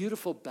 What a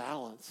beautiful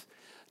balance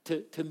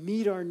to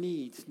meet our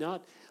needs,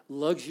 not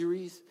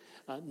luxuries,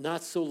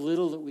 not so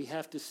little that we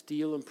have to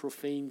steal and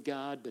profane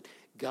God, but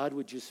God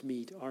would just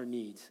meet our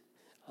needs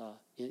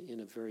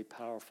in a very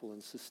powerful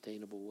and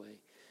sustainable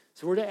way.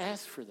 So we're to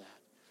ask for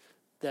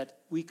that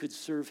we could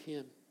serve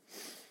him.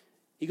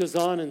 He goes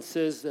on and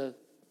says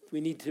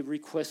we need to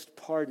request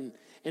pardon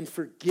and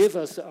forgive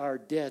us our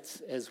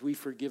debts as we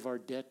forgive our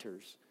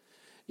debtors.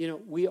 You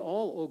know, we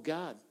all owe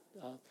God.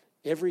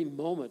 Every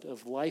moment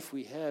of life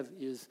we have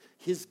is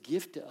his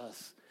gift to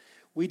us.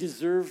 We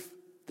deserve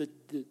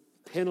the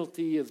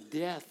penalty of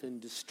death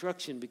and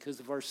destruction because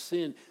of our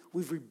sin.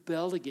 We've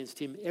rebelled against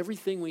him.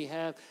 Everything we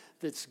have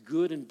that's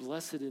good and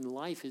blessed in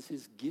life is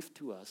his gift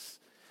to us.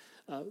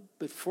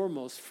 But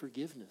foremost,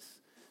 forgiveness.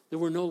 That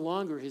we're no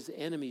longer his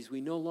enemies.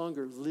 We no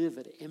longer live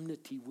at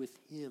enmity with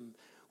him.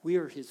 We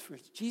are his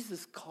friends.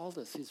 Jesus called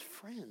us his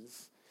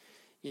friends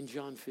in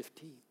John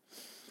 15.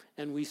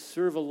 And we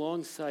serve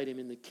alongside him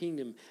in the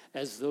kingdom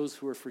as those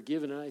who are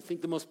forgiven. And I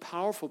think the most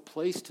powerful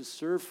place to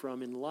serve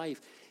from in life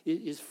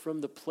is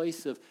from the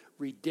place of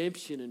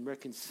redemption and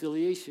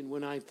reconciliation,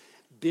 when I've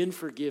been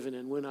forgiven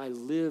and when I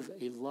live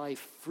a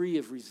life free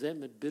of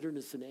resentment,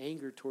 bitterness, and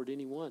anger toward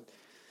anyone.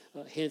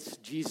 Hence,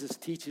 Jesus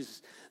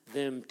teaches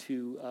them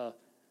to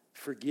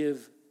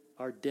forgive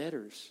our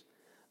debtors.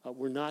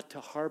 We're not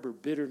to harbor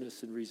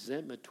bitterness and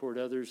resentment toward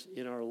others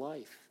in our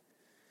life.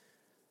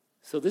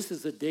 So this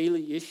is a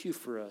daily issue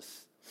for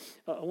us.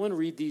 I want to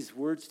read these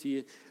words to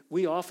you.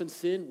 We often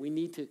sin. We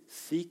need to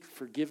seek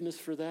forgiveness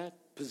for that.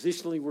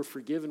 Positionally, we're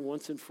forgiven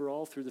once and for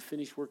all through the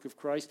finished work of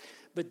Christ.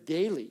 But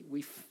daily,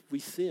 we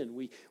sin.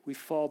 We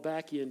fall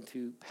back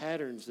into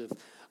patterns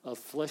of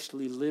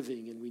fleshly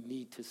living, and we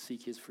need to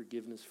seek his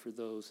forgiveness for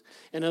those.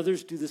 And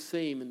others do the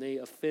same, and they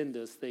offend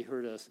us. They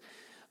hurt us.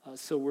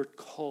 So we're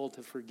called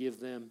to forgive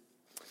them.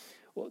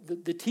 Well,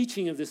 the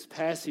teaching of this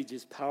passage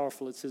is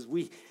powerful. It says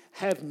we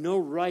have no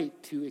right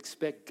to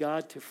expect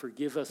God to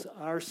forgive us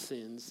our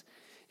sins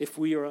if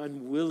we are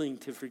unwilling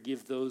to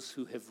forgive those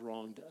who have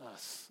wronged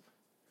us.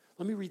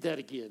 Let me read that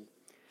again.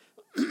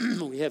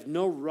 We have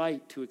no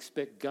right to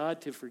expect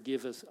God to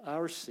forgive us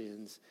our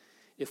sins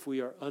if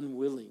we are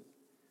unwilling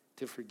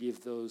to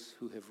forgive those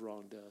who have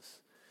wronged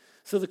us.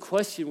 So the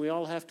question we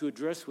all have to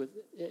address with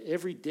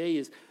every day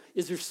is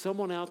there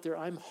someone out there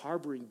I'm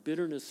harboring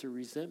bitterness or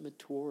resentment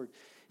toward?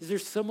 Is there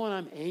someone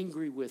I'm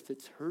angry with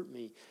that's hurt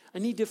me? I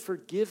need to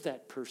forgive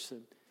that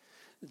person.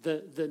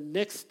 The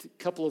next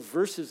couple of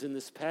verses in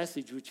this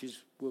passage,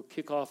 we'll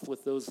kick off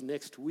with those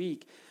next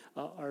week,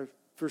 are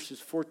verses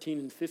 14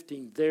 and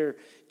 15. There,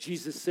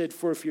 Jesus said,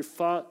 For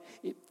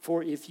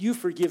if you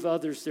forgive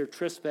others their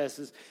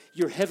trespasses,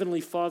 your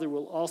heavenly Father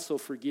will also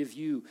forgive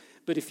you.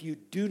 But if you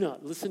do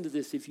not, listen to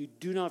this, if you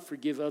do not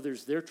forgive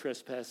others their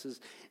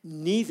trespasses,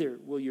 neither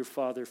will your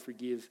Father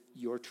forgive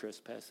your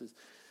trespasses.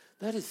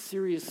 That is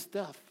serious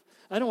stuff.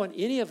 I don't want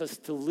any of us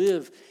to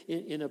live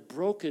in a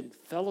broken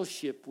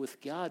fellowship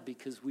with God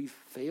because we've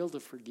failed to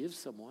forgive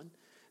someone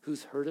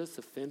who's hurt us,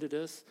 offended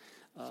us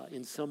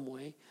in some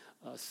way,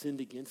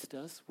 sinned against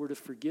us. We're to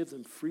forgive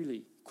them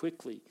freely,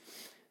 quickly,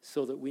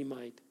 so that we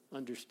might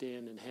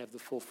understand and have the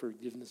full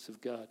forgiveness of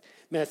God.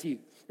 Mark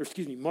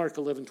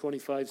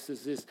 11:25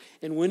 says this,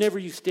 and whenever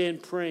you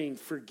stand praying,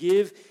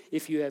 forgive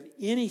if you have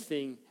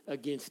anything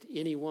against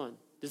anyone.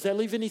 Does that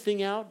leave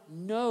anything out?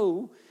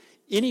 No.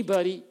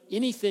 Anybody,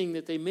 anything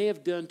that they may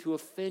have done to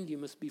offend you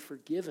must be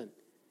forgiven.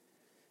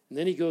 And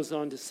then he goes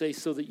on to say,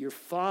 so that your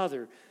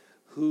Father,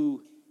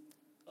 who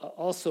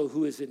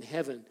is in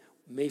heaven,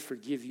 may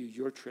forgive you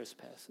your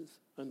trespasses.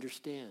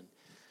 Understand,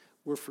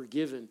 we're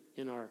forgiven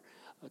in our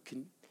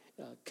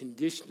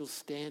conditional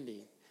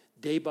standing,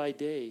 day by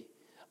day,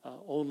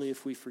 only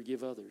if we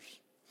forgive others.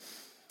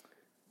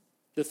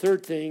 The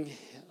third thing,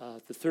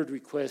 the third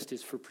request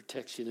is for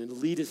protection. And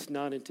lead us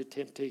not into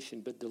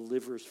temptation, but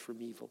deliver us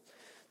from evil.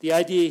 The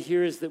idea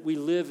here is that we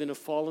live in a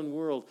fallen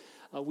world.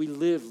 We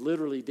live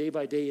literally day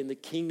by day in the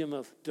kingdom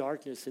of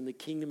darkness, in the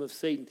kingdom of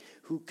Satan,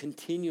 who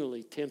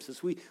continually tempts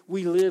us. We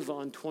live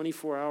on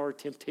 24-hour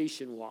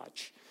temptation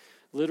watch.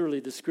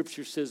 Literally, the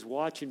scripture says,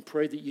 watch and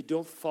pray that you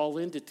don't fall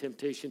into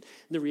temptation.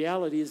 And the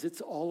reality is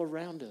it's all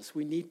around us.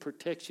 We need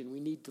protection. We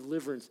need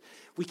deliverance.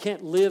 We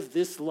can't live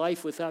this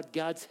life without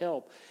God's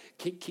help.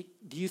 Do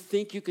you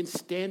think you can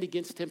stand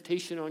against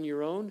temptation on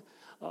your own?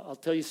 I'll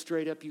tell you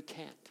straight up, you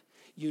can't.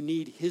 You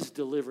need his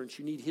deliverance.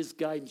 You need his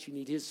guidance. You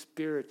need his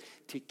spirit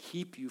to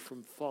keep you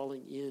from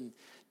falling in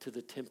to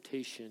the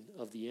temptation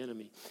of the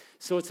enemy.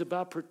 So it's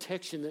about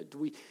protection that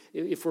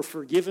if we're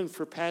forgiven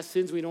for past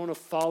sins, we don't want to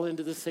fall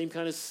into the same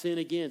kind of sin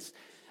against.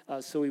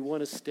 So we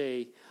want to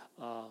stay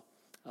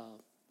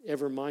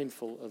ever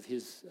mindful of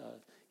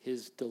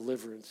his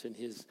deliverance and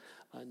his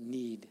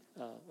need,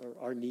 or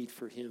our need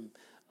for him,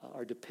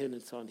 our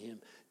dependence on him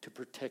to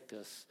protect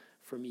us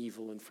from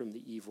evil and from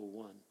the evil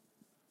one.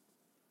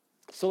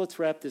 So let's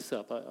wrap this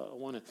up. I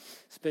want to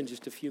spend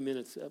just a few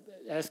minutes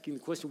asking the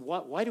question,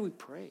 why do we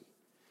pray?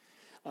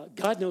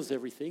 God knows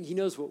everything. He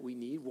knows what we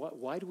need.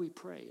 Why do we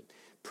pray?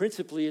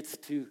 Principally, it's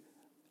to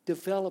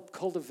develop,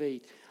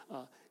 cultivate,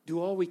 do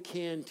all we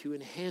can to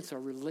enhance our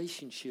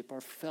relationship,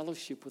 our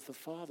fellowship with the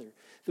Father,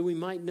 that we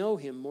might know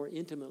him more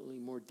intimately,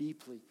 more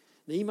deeply,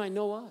 that he might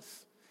know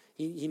us.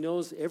 He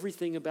knows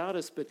everything about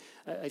us, but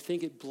I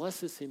think it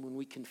blesses him when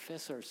we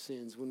confess our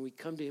sins, when we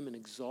come to him and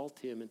exalt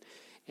him,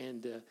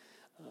 and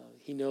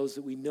he knows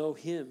that we know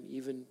him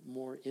even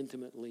more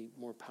intimately,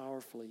 more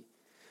powerfully.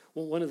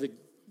 Well, one of the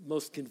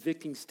most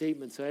convicting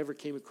statements I ever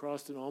came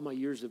across in all my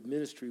years of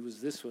ministry was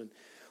this one.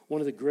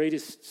 One of the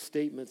greatest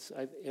statements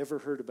I've ever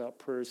heard about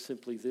prayer is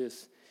simply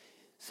this: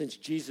 since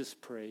Jesus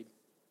prayed,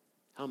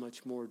 how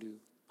much more do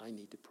I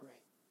need to pray?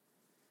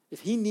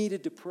 If he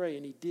needed to pray,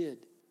 and he did,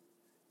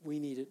 we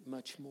need it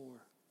much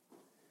more.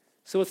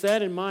 So with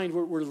that in mind,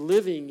 we're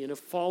living in a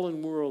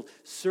fallen world,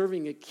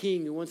 serving a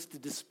king who wants to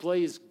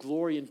display his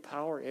glory and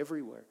power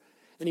everywhere.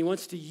 And he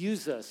wants to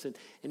use us. And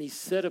he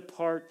set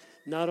apart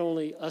not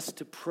only us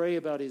to pray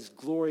about his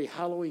glory,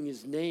 hallowing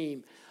his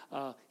name,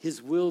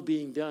 his will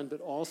being done,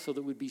 but also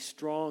that we'd be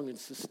strong and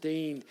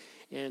sustained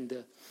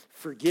and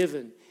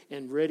forgiven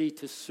and ready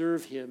to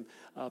serve him,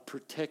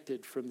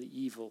 protected from the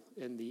evil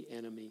and the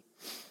enemy.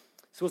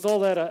 So with all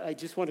that, I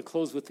just want to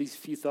close with these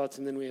few thoughts,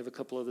 and then we have a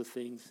couple other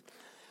things.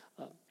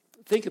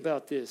 Think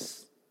about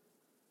this.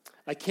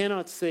 I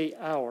cannot say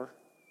our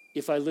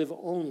if I live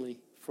only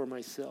for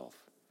myself.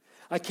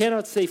 I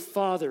cannot say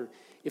Father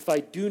if I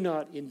do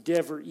not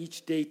endeavor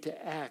each day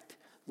to act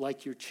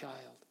like your child.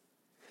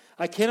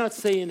 I cannot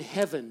say in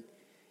heaven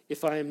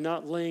if I am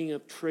not laying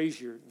up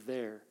treasure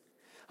there.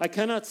 I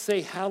cannot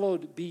say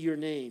hallowed be your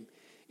name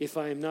if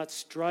I am not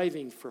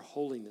striving for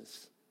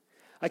holiness.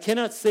 I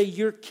cannot say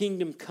your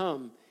kingdom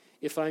come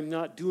if I'm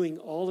not doing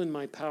all in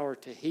my power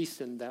to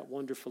hasten that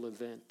wonderful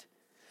event.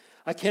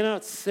 I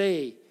cannot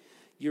say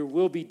your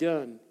will be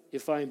done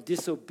if I am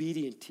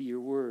disobedient to your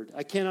word.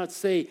 I cannot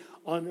say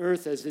on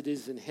earth as it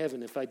is in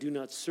heaven if I do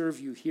not serve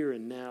you here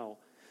and now.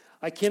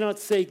 I cannot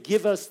say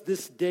give us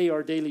this day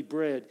our daily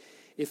bread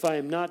if I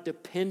am not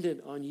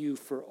dependent on you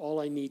for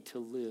all I need to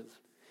live.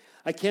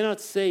 I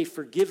cannot say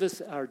forgive us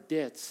our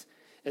debts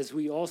as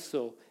we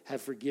also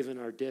have forgiven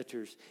our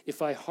debtors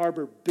if I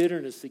harbor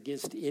bitterness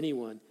against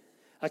anyone.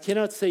 I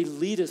cannot say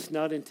lead us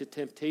not into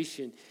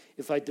temptation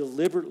if I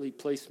deliberately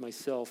place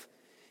myself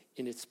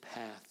in its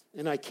path.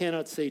 And I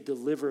cannot say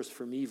deliver us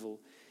from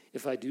evil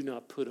if I do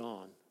not put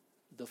on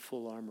the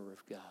full armor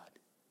of God.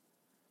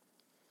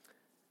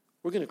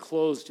 We're going to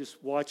close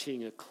just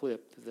watching a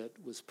clip that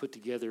was put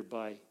together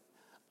by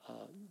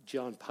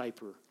John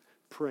Piper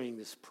praying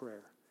this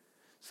prayer.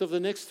 So for the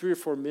next 3 or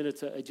 4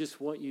 minutes, I just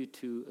want you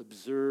to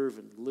observe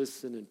and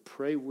listen and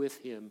pray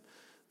with him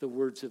the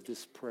words of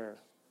this prayer.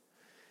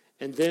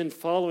 And then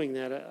following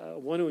that, I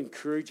want to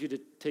encourage you to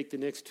take the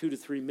next 2 to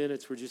 3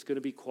 minutes. We're just going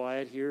to be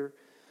quiet here.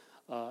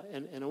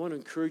 And I want to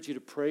encourage you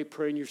to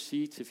pray in your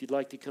seats. If you'd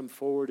like to come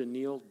forward and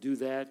kneel, do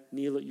that.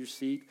 Kneel at your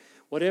seat.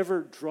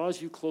 Whatever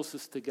draws you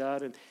closest to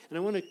God. And I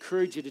want to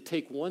encourage you to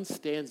take one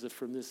stanza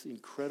from this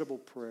incredible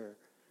prayer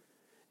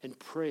and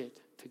pray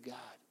it to God.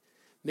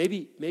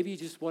 Maybe you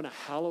just want to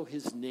hallow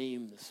his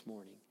name this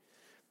morning.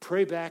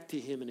 Pray back to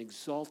him and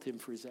exalt him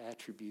for his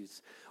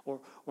attributes.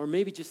 Or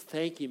maybe just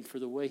thank him for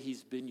the way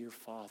he's been your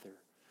father.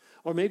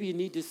 Or maybe you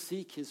need to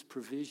seek his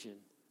provision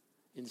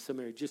in some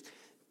area. Just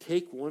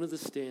take one of the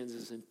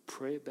stanzas and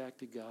pray it back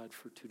to God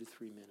for 2 to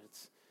 3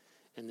 minutes.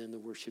 And then the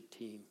worship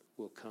team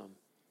will come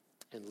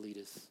and lead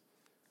us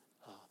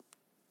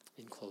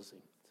in closing.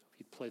 So if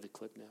you play the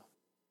clip now.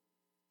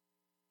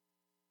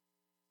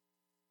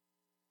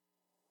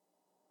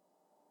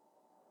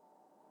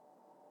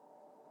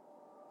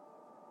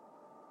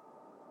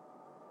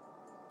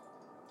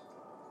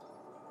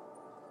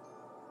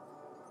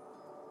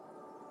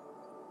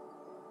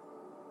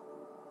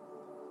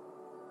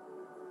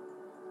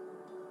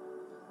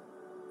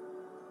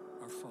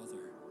 Our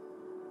Father,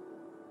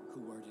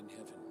 who art in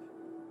heaven,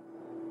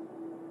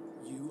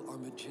 you are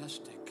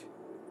majestic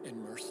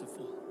and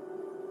merciful.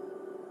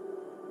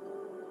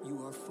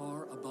 You are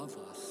far above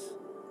us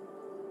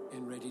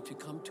and ready to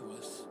come to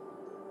us.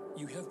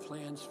 You have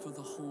plans for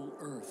the whole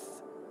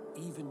earth,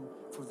 even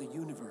for the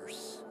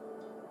universe.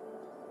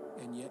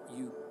 And yet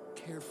you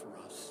care for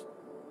us,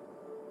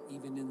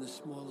 even in the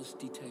smallest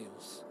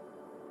details.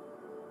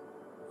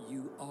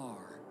 You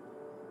are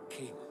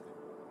King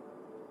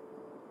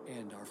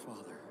and our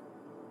Father.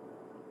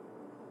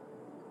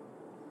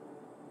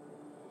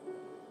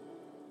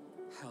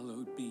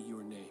 Hallowed be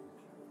your name.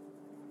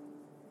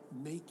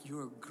 make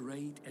your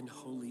great and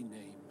holy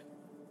name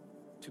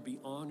to be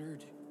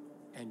honored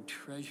and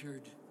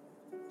treasured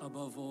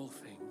above all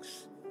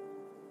things,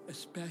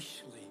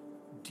 especially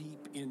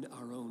deep in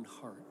our own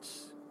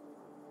hearts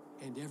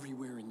and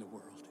everywhere in the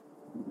world.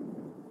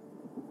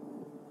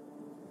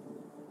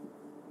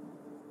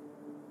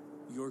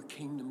 Your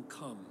kingdom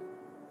come.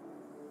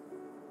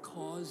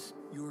 Cause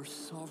your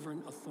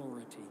sovereign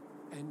authority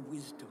and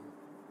wisdom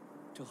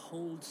to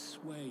hold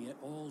sway at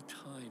all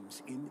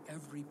times in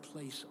every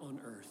place on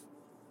earth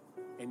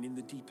and in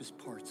the deepest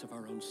parts of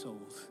our own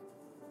souls.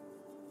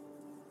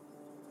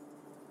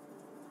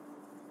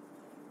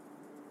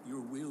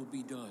 Your will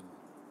be done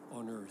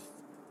on earth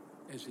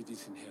as it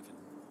is in heaven.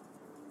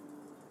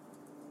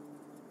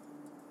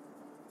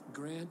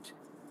 Grant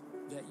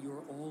that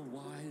your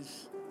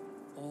all-wise,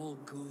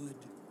 all-good,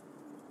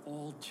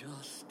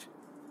 all-just,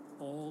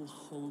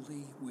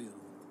 all-holy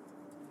will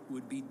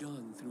would be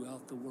done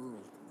throughout the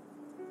world,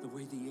 the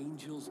way the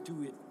angels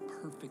do it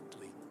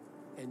perfectly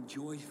and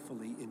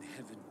joyfully in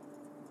heaven,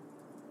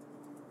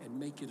 and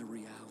make it a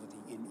reality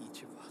in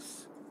each of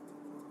us.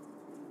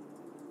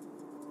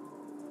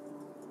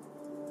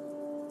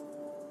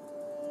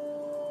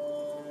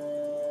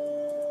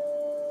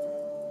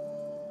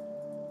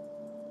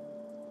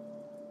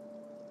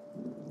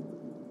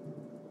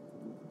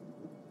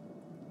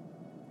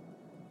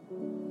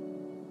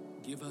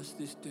 Give us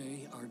this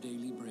day our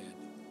daily bread.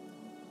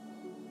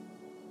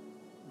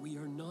 We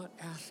are not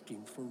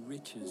asking for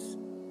riches,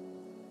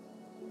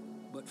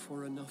 but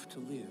for enough to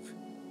live.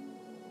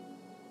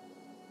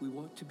 We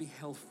want to be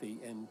healthy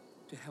and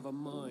to have a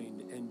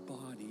mind and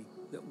body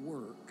that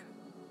work.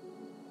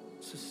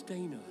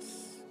 Sustain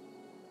us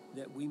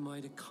that we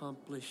might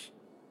accomplish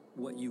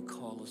what you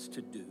call us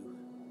to do.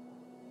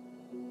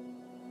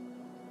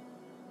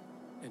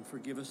 And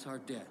forgive us our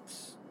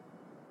debts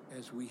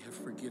as we have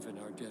forgiven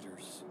our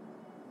debtors.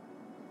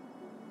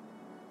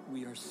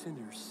 We are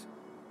sinners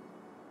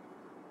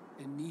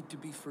and need to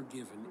be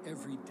forgiven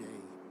every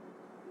day.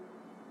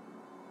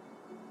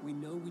 We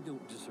know we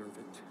don't deserve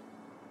it.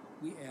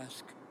 We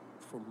ask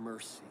for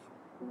mercy.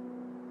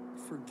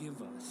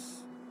 Forgive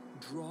us.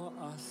 Draw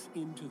us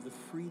into the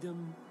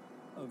freedom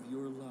of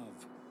your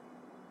love,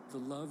 the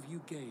love you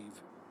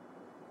gave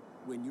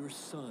when your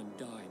Son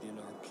died in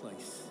our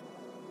place.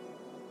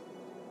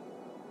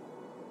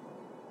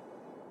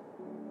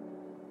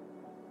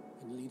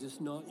 And lead us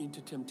not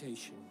into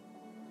temptation,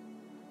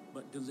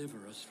 but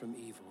deliver us from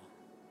evil.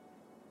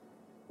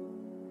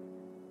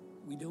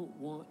 We don't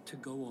want to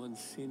go on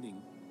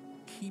sinning.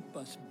 Keep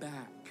us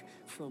back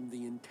from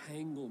the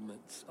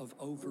entanglements of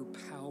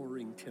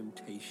overpowering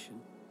temptation.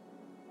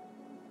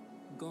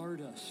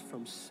 Guard us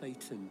from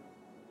Satan,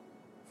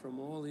 from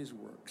all his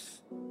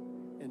works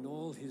and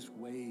all his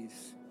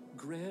ways.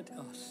 Grant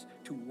us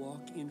to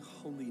walk in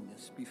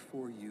holiness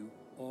before you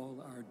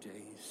all our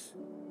days.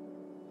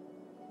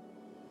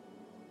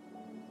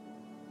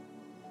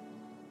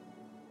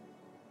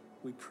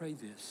 We pray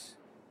this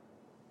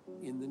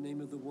in the name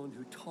of the one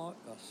who taught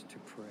us to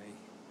pray,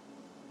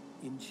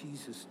 in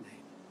Jesus'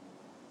 name.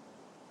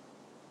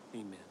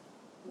 Amen.